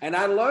everything. And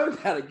I learned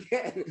that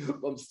again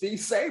from Steve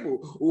Sable,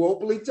 who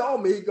openly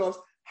told me, he goes,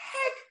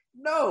 heck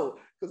no,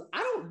 because I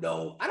don't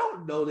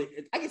know that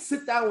I can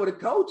sit down with a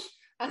coach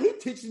and he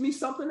teaches me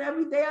something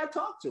every day I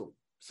talk to him.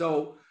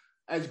 So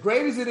as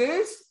great as it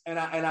is, and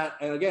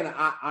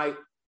I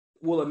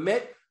will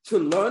admit to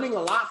learning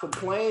a lot from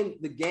playing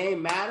the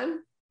game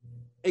Madden,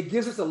 it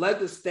gives us a leg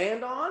to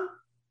stand on,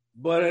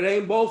 but it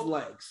ain't both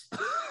legs.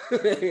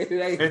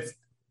 It's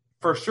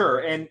for sure.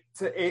 And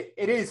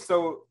it is.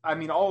 So, I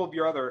mean, all of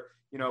your other,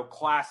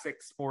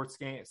 classic sports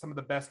games, some of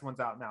the best ones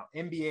out now,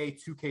 NBA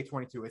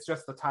 2K22, it's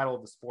just the title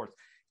of the sports.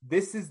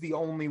 This is the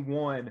only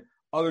one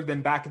other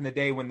than back in the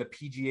day when the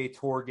PGA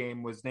Tour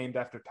game was named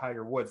after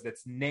Tiger Woods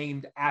that's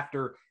named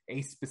after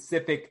a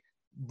specific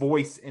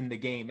voice in the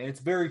game. And it's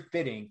very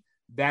fitting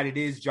that it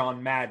is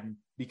John Madden,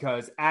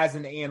 because as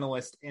an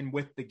analyst and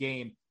with the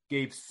game,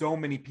 gave so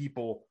many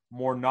people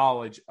more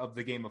knowledge of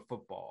the game of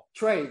football.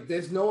 Trey,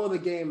 there's no other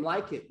game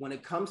like it when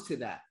it comes to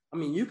that. I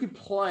mean, you can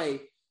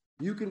play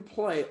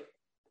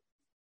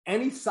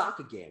any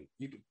soccer game.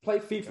 You can play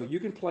FIFA. You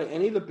can play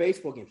any of the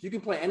baseball games. You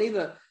can play any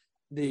of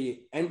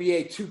the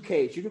NBA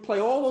 2Ks. You can play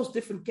all those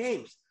different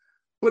games,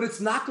 but it's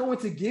not going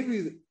to give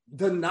you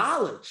the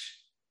knowledge.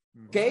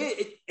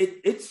 Okay,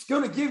 it's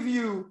going to give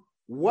you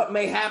what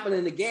may happen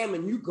in the game,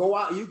 and you go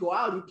out, and you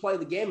play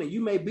the game, and you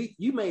may beat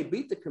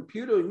the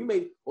computer, and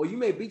you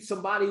may beat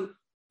somebody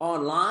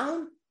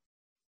online,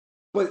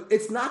 but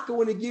it's not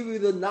going to give you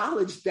the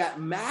knowledge that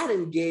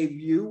Madden gave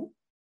you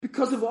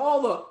because of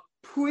all the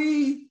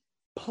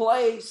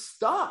pre-play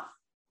stuff.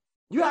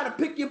 You had to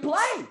pick your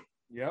play.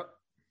 Yep.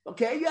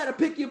 Okay, you had to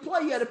pick your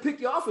play. You had to pick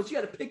your offense. You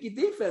had to pick your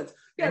defense.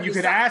 And you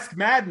could ask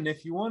Madden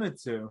if you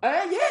wanted to.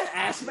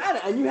 Ask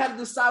Madden. And you had to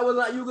decide whether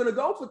or not you were going to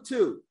go for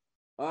two.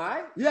 All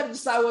right? You had to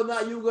decide whether or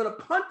not you were going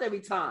to punt every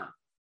time.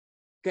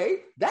 Okay?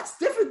 That's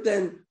different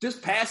than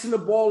just passing the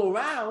ball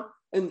around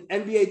in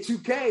NBA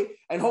 2K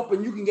and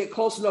hoping you can get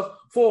close enough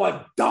for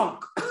a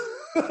dunk.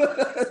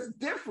 It's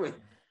different.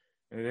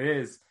 It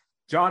is.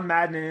 John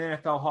Madden, an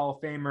NFL Hall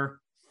of Famer.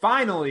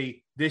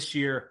 Finally, this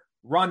year,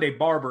 Rondé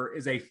Barber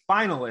is a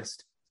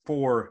finalist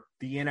for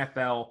the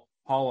NFL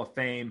Hall of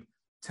Fame.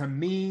 To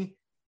me,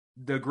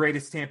 the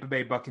greatest Tampa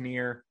Bay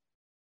Buccaneer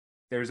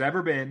there's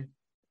ever been.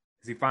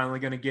 Is he finally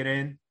going to get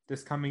in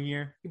this coming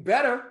year? He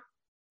better.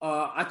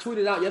 I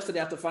tweeted out yesterday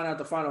after finding out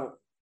the finals,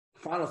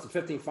 the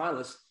 15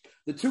 finalists,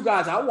 the two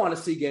guys I want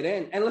to see get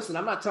in. And listen,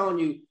 I'm not telling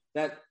you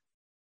that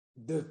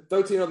the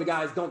 13 other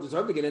guys don't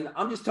deserve to get in.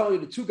 I'm just telling you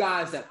the two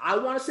guys that I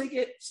want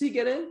to see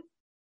get in.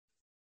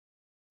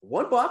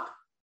 One Buck,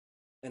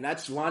 and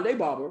that's Rondé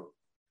Barber,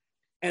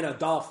 and a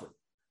Dolphin,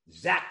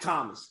 Zach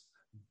Thomas.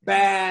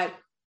 Bad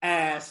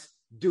ass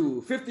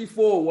dude.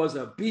 54 was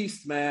a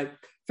beast, man.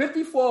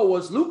 54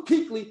 was Luke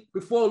Kuechly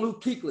before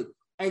Luke Kuechly.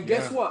 And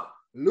guess what?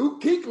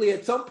 Luke Kuechly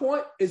at some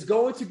point is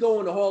going to go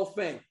in the Hall of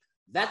Fame.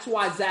 That's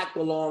why Zach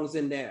belongs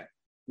in there.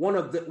 One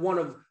of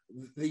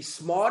the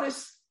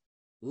smartest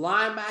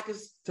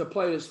linebackers to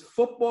play this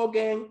football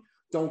game.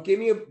 Don't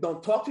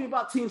talk to me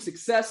about team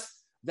success.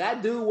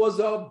 That dude was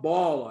a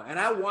baller. And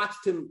I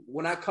watched him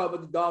when I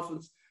covered the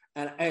Dolphins.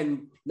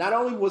 And not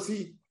only was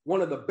he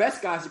one of the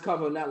best guys to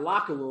cover in that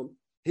locker room,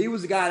 he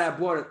was the guy that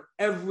brought it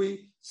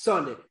every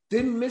Sunday.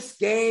 Didn't miss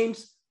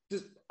games.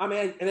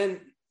 And then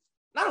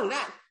not only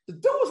that, the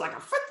dude was like a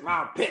fifth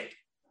round pick.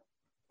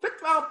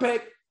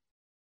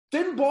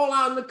 Didn't ball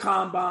out in the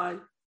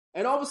combine.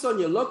 And all of a sudden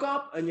you look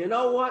up and you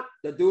know what?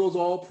 The dude's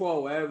all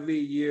pro every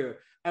year.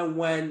 And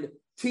when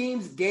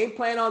teams game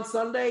plan on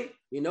Sunday,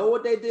 you know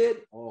what they did?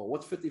 Oh,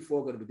 what's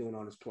 54 going to be doing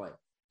on this play?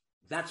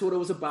 That's what it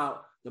was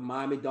about, the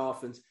Miami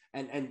Dolphins.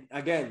 And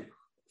again,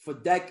 for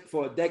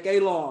a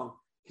decade long,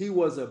 he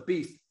was a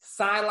beast.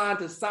 Sideline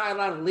to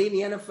sideline, leading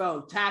the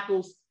NFL in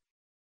tackles.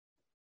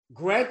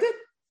 Granted,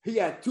 he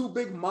had two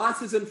big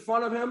monsters in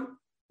front of him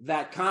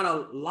that kind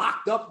of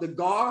locked up the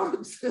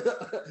guards.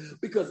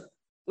 Because,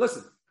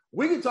 listen,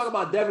 we can talk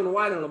about Devin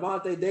White and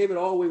Levante David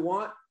all we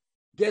want.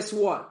 Guess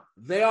what?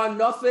 They are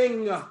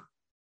nothing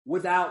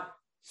without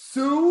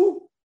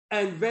Sue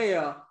and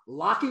Vea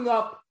locking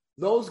up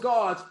those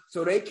guards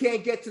so they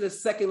can't get to the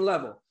second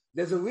level.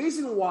 There's a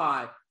reason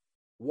why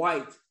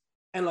White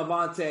and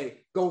Levante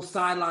go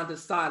sideline to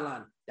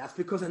sideline. That's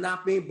because they're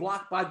not being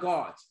blocked by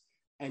guards.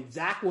 And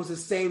Zach was the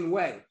same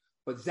way.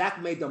 But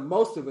Zach made the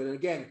most of it. And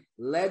again,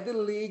 led the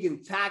league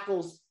in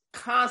tackles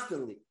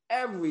constantly,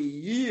 every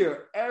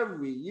year.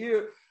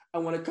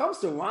 And when it comes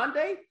to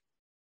Rondé,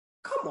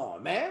 come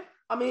on, man.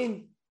 I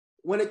mean,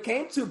 when it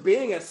came to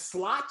being a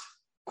slot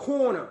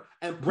corner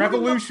and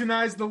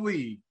revolutionized the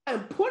league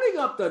and putting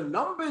up the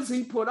numbers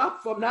he put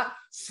up from that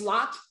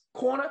slot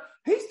corner,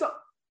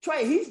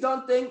 he's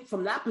done things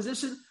from that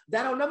position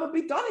that'll never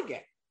be done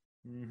again.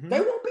 Mm-hmm. They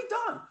won't be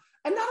done.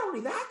 And not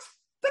only that,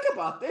 think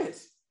about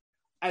this.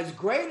 As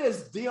great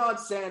as Deion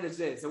Sanders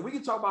is, and we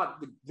can talk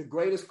about the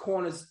greatest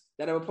corners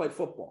that ever played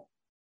football.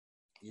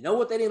 You know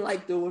what they didn't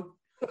like doing?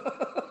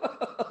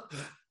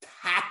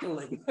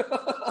 Tackling.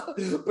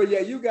 But yeah,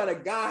 you got a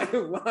guy,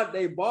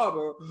 Rondé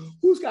Barber,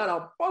 who's got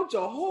a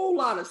whole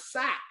lot of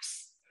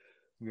sacks.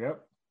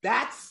 Yep.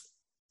 That's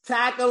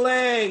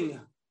tackling.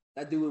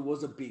 That dude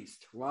was a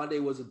beast.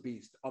 Rondé was a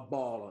beast, a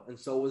baller, and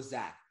so was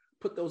Zach.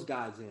 Put those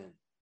guys in.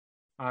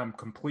 I'm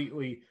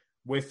completely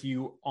with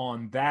you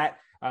on that.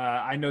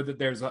 I know that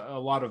there's a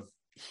lot of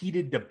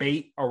heated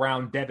debate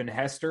around Devin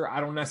Hester.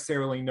 I don't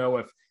necessarily know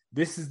if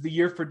this is the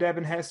year for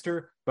Devin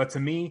Hester, but to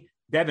me,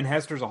 Devin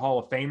Hester's a Hall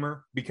of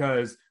Famer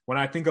because when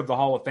I think of the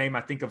Hall of Fame,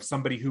 I think of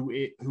somebody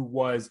who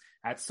was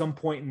at some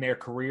point in their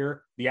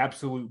career the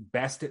absolute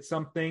best at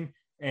something,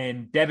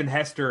 and Devin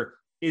Hester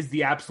is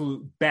the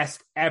absolute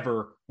best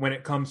ever when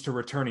it comes to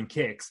returning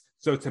kicks.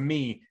 So to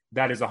me,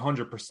 that is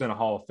 100% a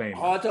Hall of Fame.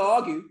 Hard to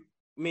argue.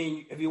 I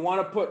mean, if you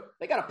want to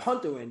they got a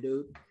punter in,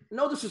 dude.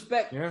 No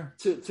disrespect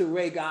to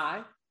Ray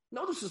Guy.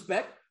 No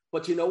disrespect.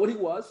 But you know what he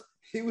was?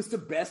 He was the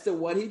best at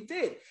what he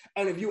did.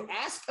 And if you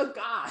ask a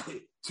guy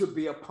to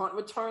be a punt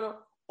returner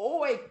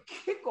or a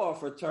kickoff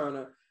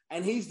returner,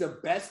 and he's the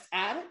best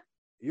at it,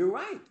 you're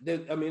right.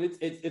 I mean,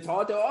 it's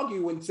hard to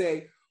argue and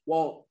say,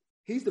 well,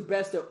 he's the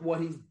best at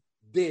what he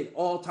did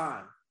all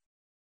time.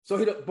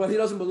 But he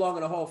doesn't belong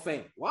in the Hall of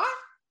Fame. What?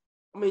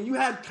 I mean, you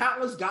had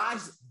countless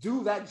guys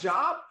do that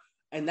job,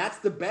 and that's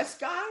the best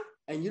guy,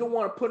 and you don't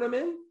want to put him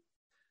in?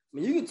 I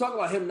mean, you can talk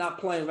about him not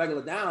playing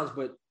regular downs,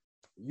 but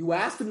you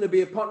asked him to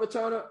be a punt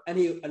returner and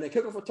a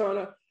kickoff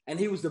returner, and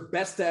he was the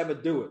best to ever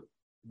do it.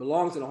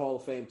 Belongs in the Hall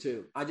of Fame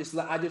too. I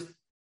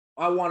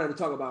wanted to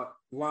talk about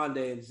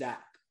Rondé and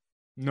Zach.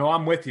 No,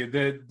 I'm with you.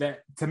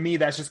 To me,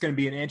 that's just going to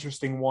be an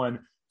interesting one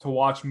to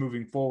watch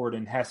moving forward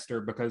in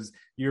Hester, because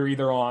you're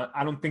either on,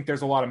 I don't think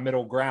there's a lot of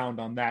middle ground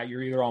on that.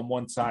 You're either on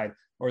one side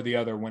or the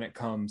other when it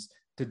comes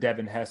to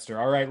Devin Hester.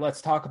 All right,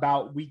 let's talk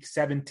about week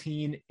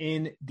 17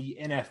 in the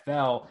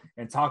NFL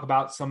and talk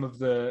about some of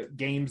the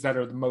games that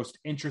are the most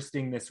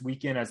interesting this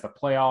weekend as the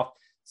playoff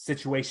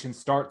situation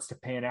starts to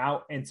pan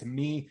out. And to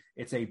me,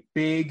 it's a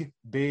big,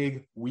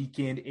 big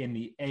weekend in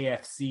the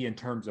AFC in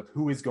terms of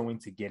who is going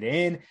to get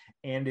in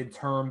and in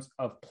terms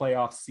of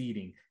playoff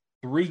seeding.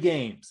 3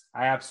 games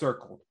I have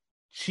circled.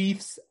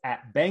 Chiefs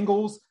at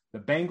Bengals. The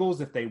Bengals,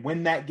 if they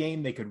win that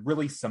game, they could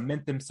really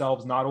cement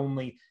themselves not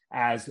only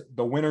as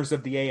the winners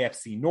of the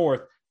AFC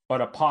North, but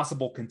a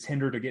possible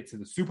contender to get to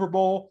the Super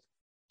Bowl.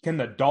 Can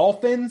the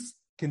Dolphins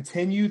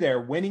continue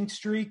their winning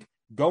streak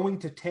going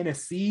to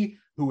Tennessee,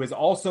 who is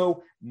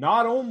also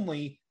not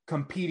only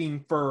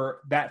competing for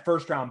that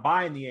first round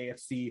bye in the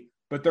AFC,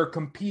 but they're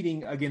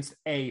competing against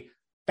a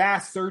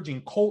fast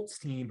surging Colts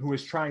team who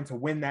is trying to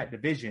win that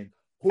division.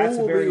 Who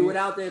will be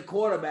without their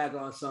quarterback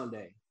on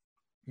Sunday?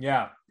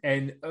 Yeah,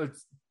 and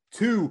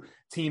 2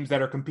 teams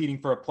that are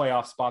competing for a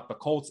playoff spot, the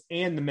Colts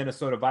and the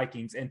Minnesota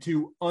Vikings, and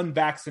 2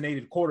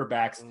 unvaccinated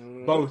quarterbacks,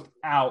 both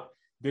out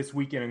this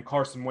weekend, in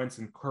Carson Wentz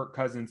and Kirk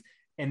Cousins.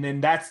 And then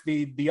that's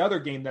the other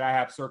game that I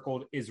have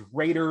circled is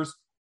Raiders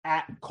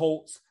at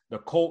Colts. The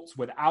Colts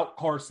without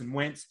Carson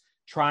Wentz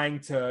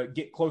trying to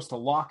get close to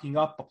locking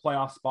up a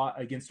playoff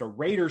spot against a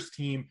Raiders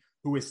team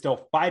who is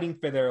still fighting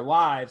for their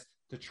lives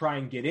to try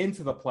and get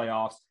into the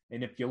playoffs.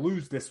 And if you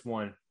lose this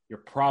one, you're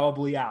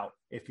probably out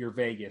if you're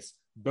Vegas.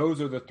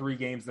 Those are the 3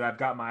 games that I've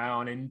got my eye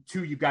on. And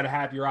 2, you've got to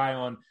have your eye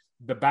on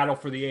the battle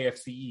for the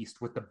AFC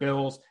East with the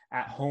Bills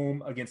at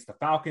home against the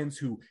Falcons,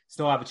 who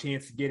still have a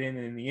chance to get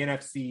in the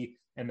NFC,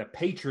 and the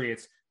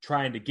Patriots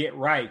trying to get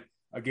right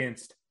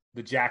against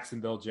the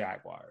Jacksonville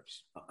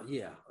Jaguars.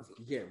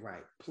 Get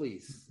right.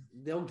 Please.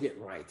 They'll get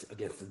right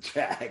against the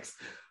Jags.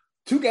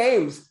 2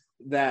 games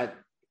that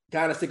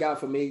kind of stick out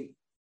for me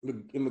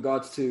in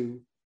regards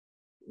to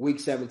week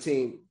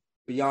 17,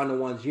 beyond the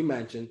ones you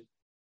mentioned.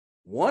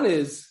 One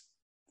is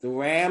the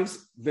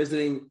Rams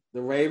visiting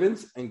the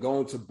Ravens and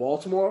going to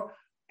Baltimore,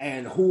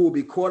 and who will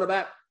be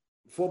quarterback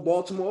for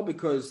Baltimore,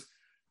 because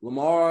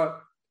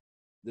Lamar,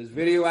 there's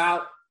video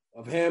out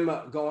of him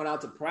going out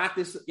to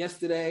practice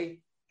yesterday,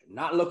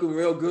 not looking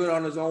real good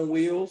on his own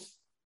wheels.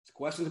 There's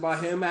questions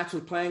about him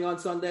actually playing on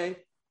Sunday.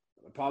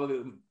 It'll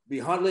probably be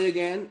Huntley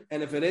again.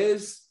 And if it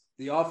is,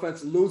 the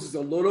offense loses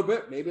a little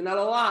bit, maybe not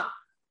a lot,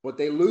 but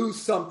they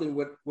lose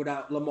something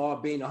without Lamar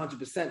being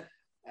 100%.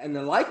 And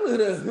the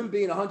likelihood of him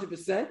being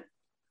 100%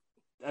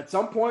 at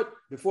some point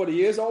before the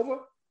year's over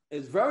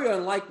is very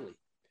unlikely,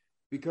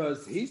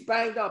 because he's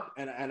banged up.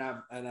 And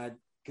I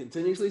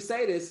continuously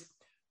say this: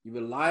 you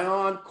rely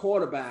on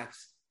quarterbacks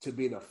to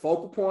be the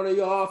focal point of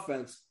your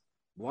offense,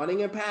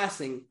 running and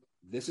passing.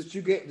 This is what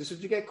you get. This is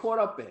what you get caught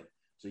up in.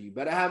 So you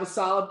better have a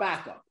solid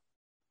backup.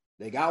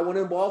 They got one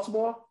in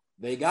Baltimore.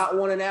 They got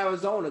one in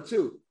Arizona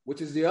too,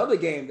 which is the other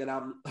game that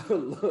I'm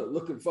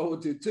looking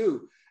forward to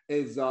too.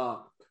 Is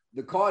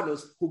the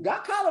Cardinals, who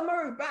got Kyler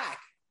Murray back.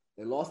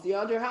 They lost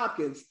DeAndre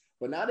Hopkins,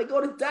 but now they go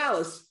to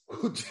Dallas,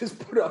 who just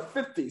put up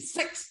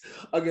 56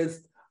 against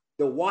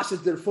the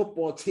Washington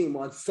football team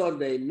on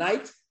Sunday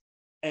night.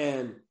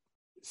 And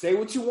say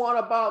what you want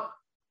about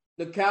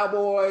the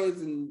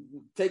Cowboys and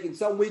taking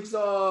some weeks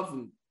off,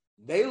 and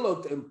they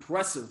looked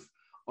impressive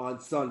on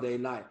Sunday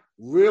night.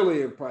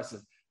 Really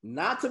impressive.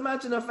 Not to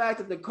mention the fact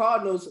that the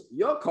Cardinals,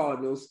 your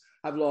Cardinals,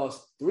 have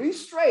lost 3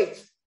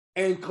 straight,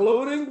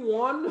 including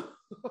one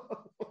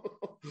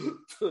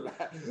to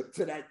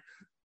that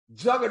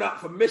juggernaut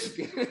from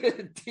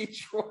Michigan,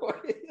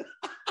 Detroit.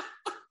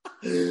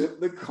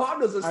 The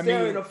Cardinals are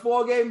staring a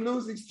 4-game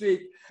losing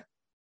streak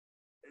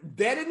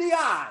dead in the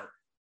eye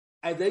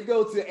as they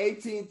go to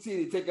AT&T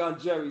to take on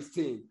Jerry's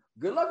team.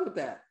 Good luck with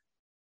that.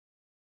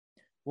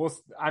 Well,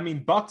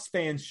 Bucs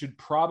fans should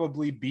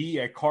probably be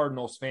a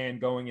Cardinals fan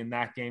going in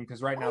that game,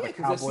 because right now the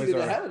Cowboys are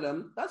ahead of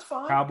them. That's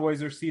fine.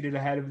 Cowboys are seated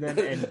ahead of them,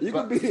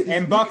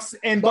 and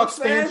Bucs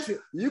fans.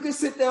 You can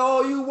sit there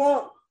all you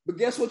want, but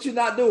guess what? You're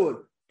not doing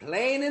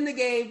playing in the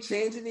game,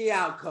 changing the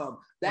outcome.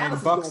 Dallas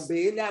is going to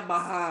be in that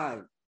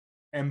behind.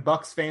 And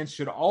Bucs fans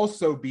should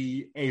also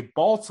be a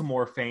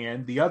Baltimore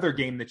fan. The other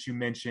game that you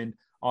mentioned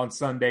on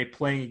Sunday,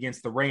 playing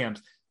against the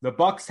Rams. The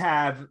Bucs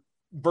have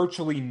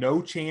virtually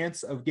no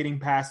chance of getting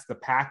past the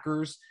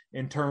Packers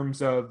in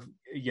terms of,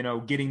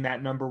 getting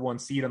that number one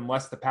seed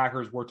unless the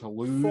Packers were to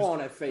lose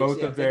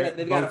both of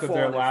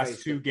their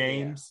last two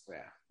games. Yeah.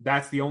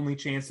 That's the only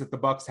chance that the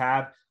Bucs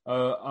have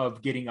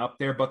of getting up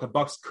there, but the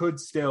Bucs could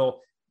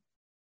still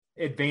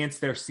advance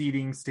their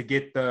seedings to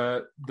get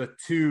the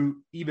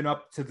two, even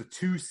up to the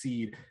 2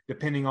 seed,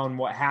 depending on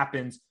what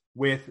happens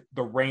with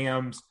the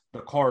Rams, the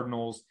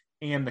Cardinals,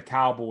 and the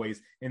Cowboys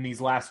in these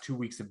last 2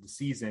 weeks of the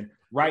season.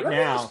 Let me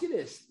ask you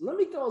this. Let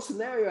me throw a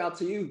scenario out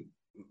to you,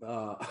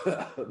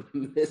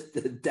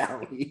 Mr.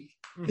 Downey,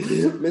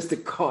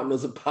 Mr.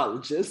 Cardinals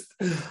apologist.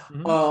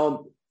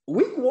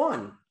 Week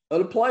 1 of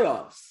the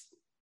playoffs,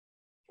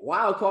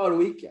 wild card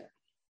weekend.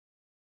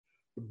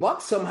 The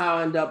Bucs somehow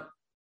end up,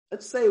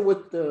 let's say,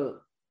 with the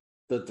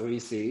 3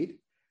 seed,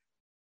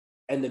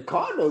 and the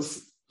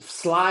Cardinals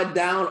slide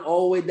down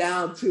all the way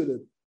down to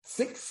the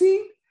 6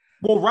 seed.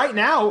 Well, right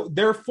now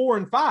they're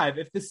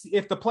 4-5.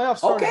 If the playoffs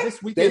started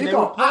this weekend, they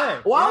would play.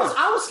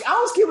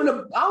 I was giving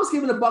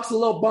the Bucs a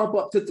little bump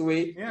up to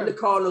 3, and the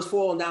Cardinals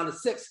falling down to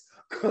 6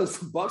 because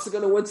the Bucs are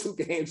going to win some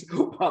games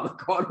while the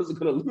Cardinals are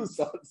going to lose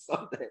on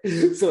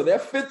Sunday. So they're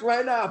 5th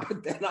right now,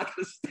 but they're not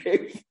going to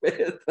stay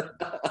 5th.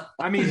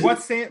 I mean,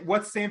 what's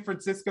San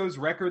Francisco's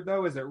record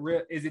though? Is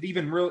it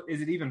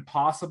even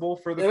possible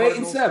for the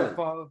Cardinals to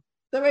follow?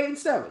 They're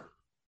 8-7.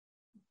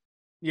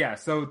 Yeah,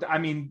 so I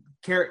mean,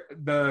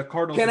 the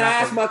Cardinals. Can I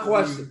ask my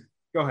question?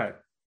 Go ahead.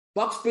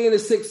 Bucs being the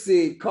 6th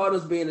seed,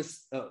 Cardinals being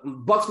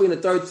Bucs being the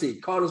 3rd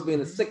seed, Cardinals being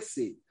the 6th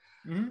seed.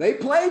 Mm-hmm. They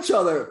play each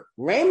other.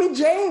 Raymond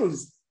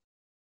James,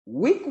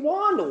 week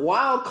 1,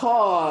 wild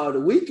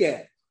card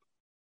weekend.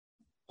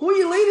 Who are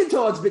you leaning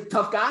towards, big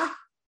tough guy?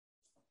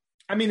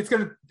 I mean,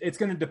 it's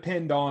gonna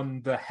depend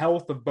on the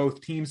health of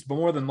both teams, but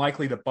more than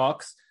likely the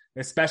Bucs,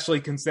 especially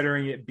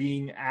considering it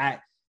being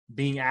at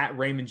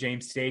Raymond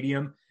James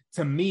Stadium.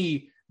 To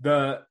me,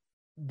 the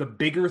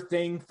bigger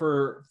thing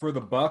for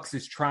the Bucs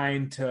is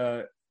trying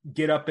to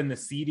get up in the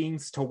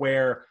seedings to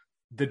where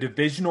the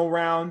divisional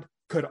round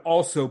could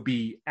also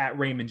be at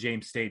Raymond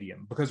James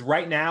Stadium. Because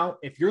right now,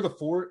 if you're the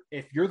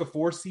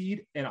 4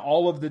 seed and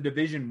all of the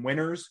division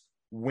winners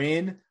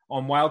win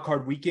on wild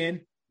card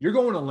weekend, you're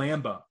going to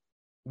Lambeau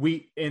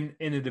in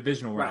a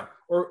divisional round.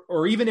 Right.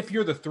 Or even if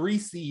you're the 3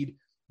 seed,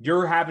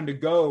 you're having to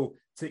go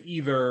to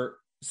either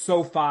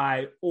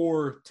SoFi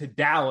or to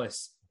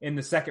Dallas in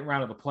the second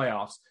round of the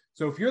playoffs.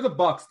 So if you're the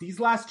Bucs,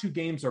 these last 2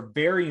 games are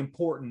very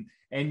important,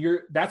 and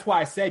that's why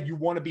I said you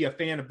want to be a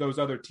fan of those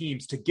other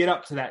teams to get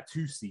up to that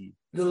 2 seed.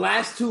 The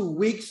last 2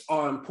 weeks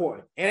are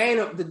important. It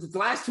ain't the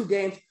last 2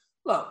 games.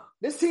 Look,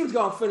 this team's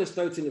gonna finish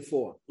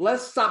 13-4.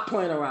 Let's stop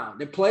playing around.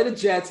 They play the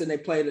Jets and they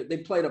play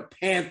the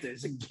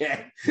Panthers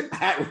again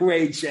at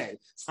Ray J.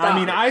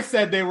 I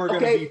said they were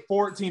going to be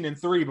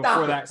 14-3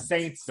 before that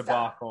Saints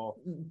debacle.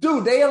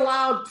 Dude, they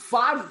allowed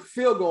 5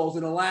 field goals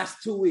in the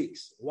last 2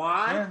 weeks.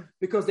 Why? Yeah.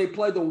 Because they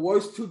played the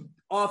worst 2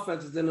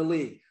 offenses in the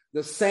league,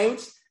 the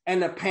Saints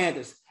and the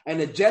Panthers. And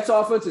the Jets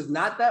offense is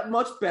not that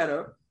much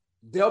better.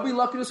 They'll be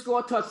lucky to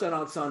score a touchdown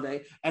on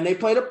Sunday. And they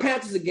play the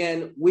Panthers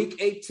again week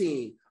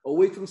 18. A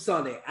week from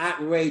Sunday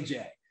at Ray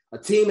J, a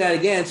team that,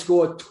 again,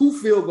 scored 2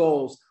 field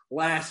goals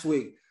last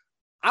week.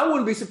 I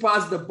wouldn't be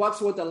surprised if the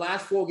Bucs went the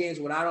last 4 games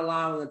without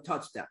allowing a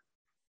touchdown.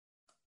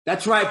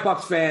 That's right,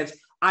 Bucs fans.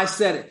 I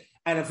said it.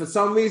 And if for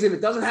some reason it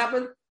doesn't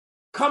happen,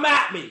 come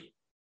at me.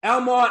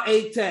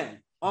 Elmar810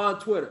 on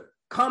Twitter.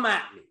 Come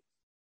at me.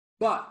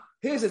 But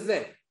here's the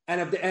thing.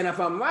 And if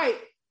I'm right,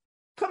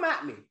 come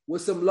at me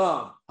with some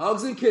love.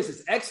 Hugs and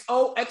kisses.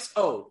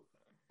 XOXO.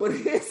 But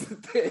here's the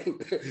thing.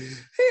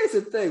 Here's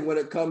the thing when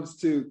it comes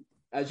to,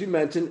 as you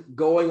mentioned,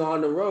 going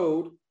on the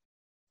road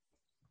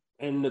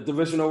in the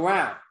divisional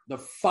round, the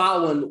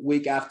following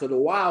week after the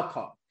wild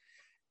card,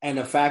 and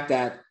the fact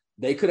that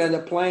they could end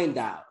up playing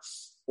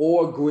Dallas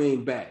or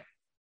Green Bay.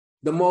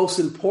 The most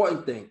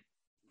important thing,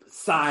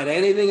 beside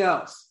anything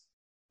else,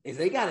 is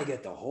they got to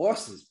get the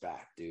horses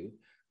back, dude.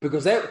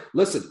 Because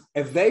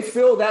if they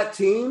fill that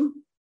team,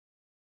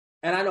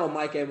 and I know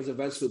Mike Evans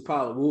eventually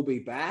probably will be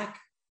back,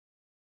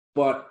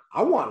 but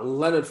I want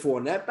Leonard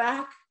Fournette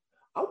back.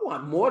 I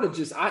want more than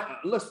just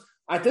listen.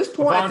 At this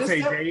point,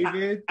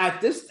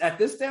 at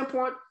this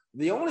standpoint,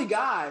 the only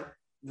guy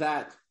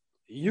that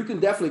you can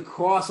definitely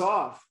cross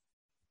off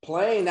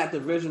playing that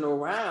divisional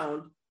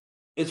round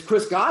is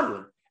Chris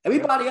Godwin.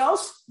 Everybody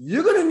else,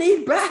 you're going to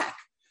need back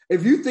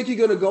if you think you're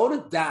going to go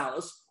to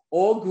Dallas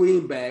or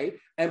Green Bay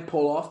and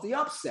pull off the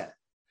upset.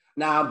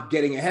 Now, I'm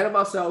getting ahead of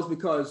ourselves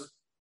because,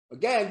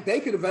 again, they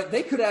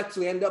could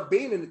actually end up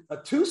being in a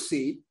 2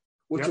 seed,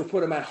 which will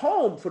put them at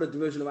home for the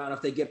divisional round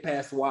if they get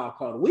past the wild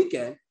card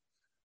weekend.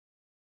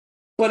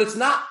 But it's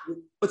not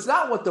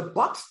what the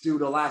Bucs do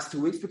the last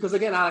 2 weeks because,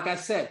 again, like I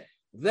said,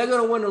 they're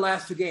going to win the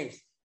last 2 games.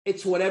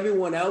 It's what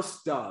everyone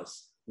else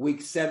does,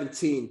 week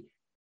 17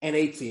 and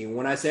 18.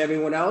 When I say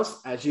everyone else,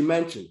 as you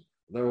mentioned,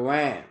 the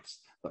Rams,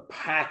 the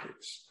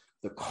Packers,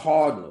 the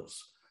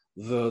Cardinals,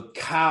 the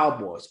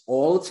Cowboys,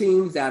 all the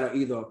teams that are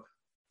either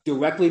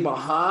directly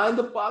behind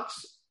the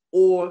Bucs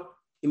or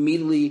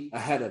immediately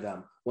ahead of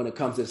them. when it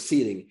comes to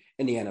seeding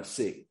in the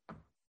NFC.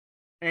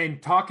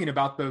 And talking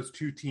about those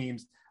two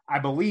teams, I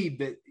believe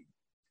that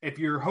if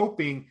you're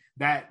hoping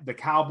that the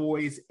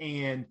Cowboys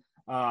and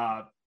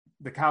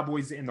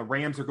the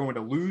Rams are going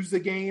to lose the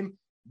game,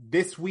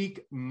 this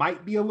week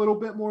might be a little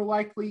bit more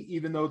likely,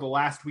 even though the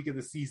last week of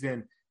the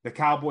season, the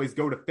Cowboys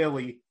go to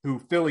Philly, who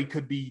Philly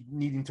could be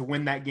needing to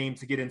win that game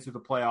to get into the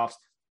playoffs,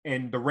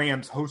 and the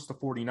Rams host the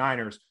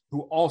 49ers,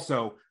 who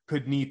also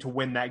could need to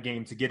win that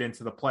game to get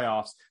into the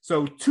playoffs.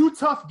 So two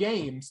tough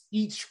games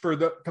each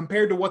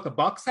compared to what the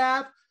Bucs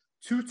have,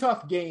 two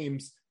tough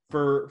games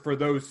for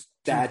those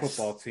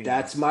football teams.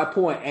 That's my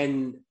point.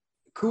 And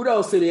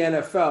kudos to the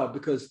NFL,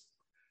 because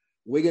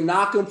we can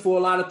knock them for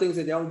a lot of things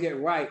that they don't get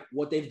right.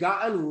 What they've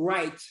gotten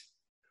right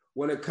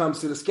when it comes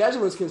to the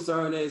schedule is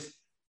concerned is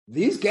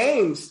these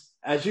games,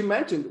 as you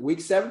mentioned,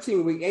 week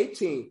 17, week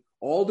 18,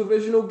 all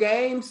divisional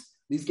games.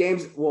 These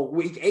games, well,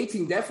 week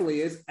 18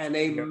 definitely is, and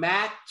they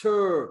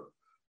matter.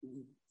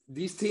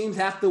 These teams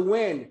have to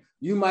win.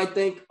 You might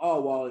think,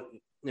 oh, well,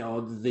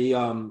 the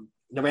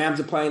Rams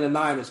are playing the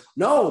Niners.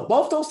 No,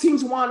 both those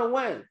teams want to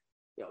win.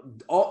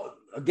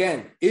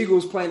 Again,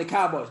 Eagles playing the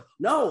Cowboys.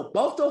 No,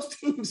 both those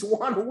teams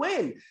want to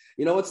win.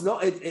 It's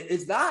not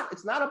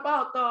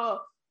about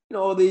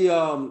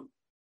the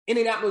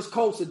Indianapolis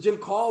Colts, the Jim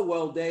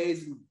Caldwell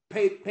days,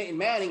 Peyton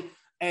Manning,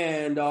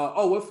 and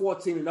we're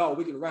 14-0.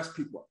 We can rest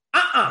people.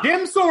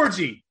 Jim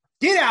Sorgi,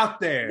 get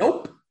out there.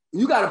 Nope.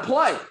 You got to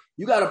play.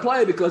 You got to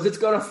play because it's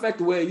going to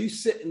affect where you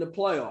sit in the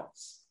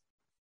playoffs.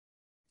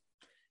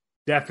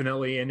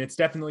 Definitely. And it's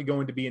definitely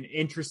going to be an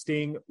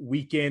interesting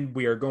weekend.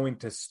 We are going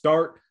to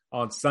start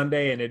on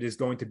Sunday, and it is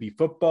going to be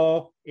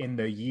football in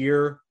the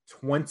year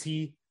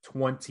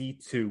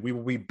 2022. We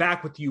will be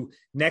back with you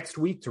next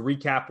week to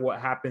recap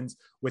what happens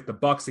with the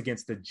Bucs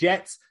against the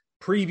Jets,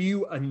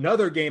 preview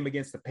another game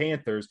against the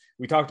Panthers.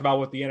 We talked about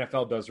what the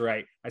NFL does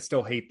right. I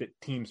still hate that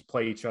teams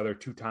play each other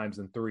 2 times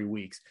in 3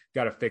 weeks.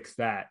 Got to fix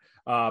that.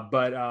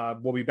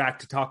 But we'll be back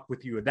to talk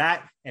with you of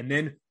that. And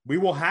then we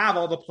will have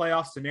all the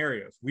playoff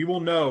scenarios. We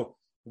will know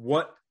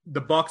what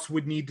the Bucs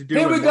would need to do.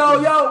 Here we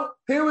go, yo.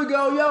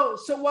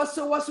 So what's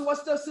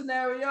the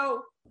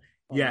scenario?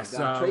 Yes.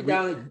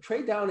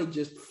 Trey Downey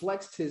just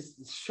flexed his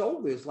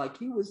shoulders like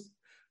he was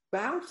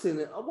bouncing.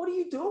 What are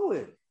you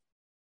doing?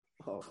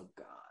 Oh,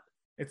 God.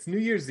 It's New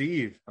Year's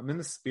Eve. I'm in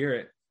the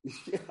spirit.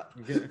 Yeah.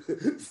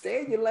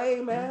 Stay in your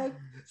lane, man.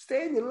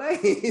 Stay in your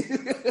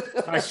lane.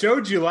 I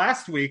showed you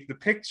last week the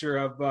picture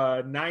of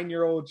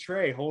 9-year-old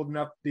Trey holding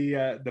up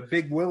the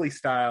Big Willie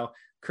style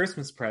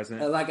Christmas present.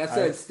 And like I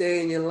said,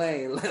 stay in your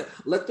lane.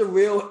 Let the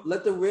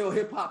real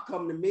hip hop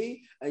come to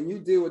me, and you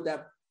deal with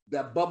that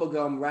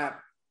bubblegum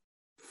rap,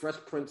 Fresh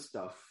Prince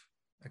stuff.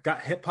 I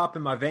got hip hop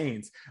in my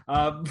veins.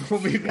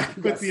 We'll be back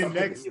with you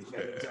next.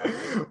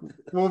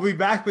 We'll be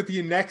back with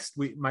you next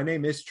week. My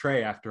name is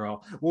Trey, after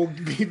all. We'll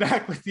be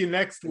back with you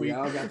next week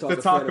to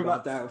talk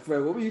about that.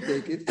 Fred, what were you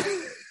thinking?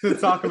 To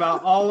talk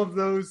about all of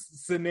those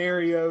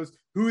scenarios,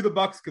 who the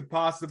Bucs could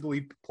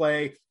possibly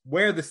play,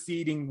 where the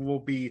seeding will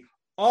be,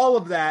 all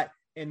of that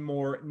and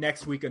more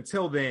next week.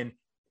 Until then,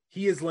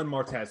 he is Len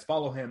Martez.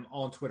 Follow him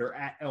on Twitter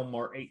at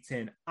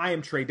Elmar810. I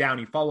am Trey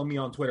Downey. Follow me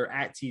on Twitter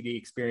at TD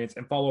Experience,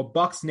 and follow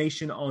Bucs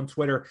Nation on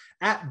Twitter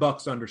at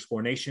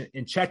Bucs_Nation,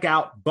 and check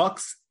out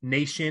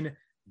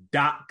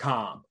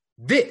BucsNation.com.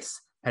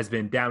 This has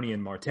been Downey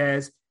and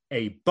Martez,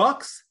 a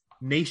Bucs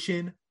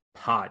Nation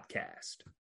podcast.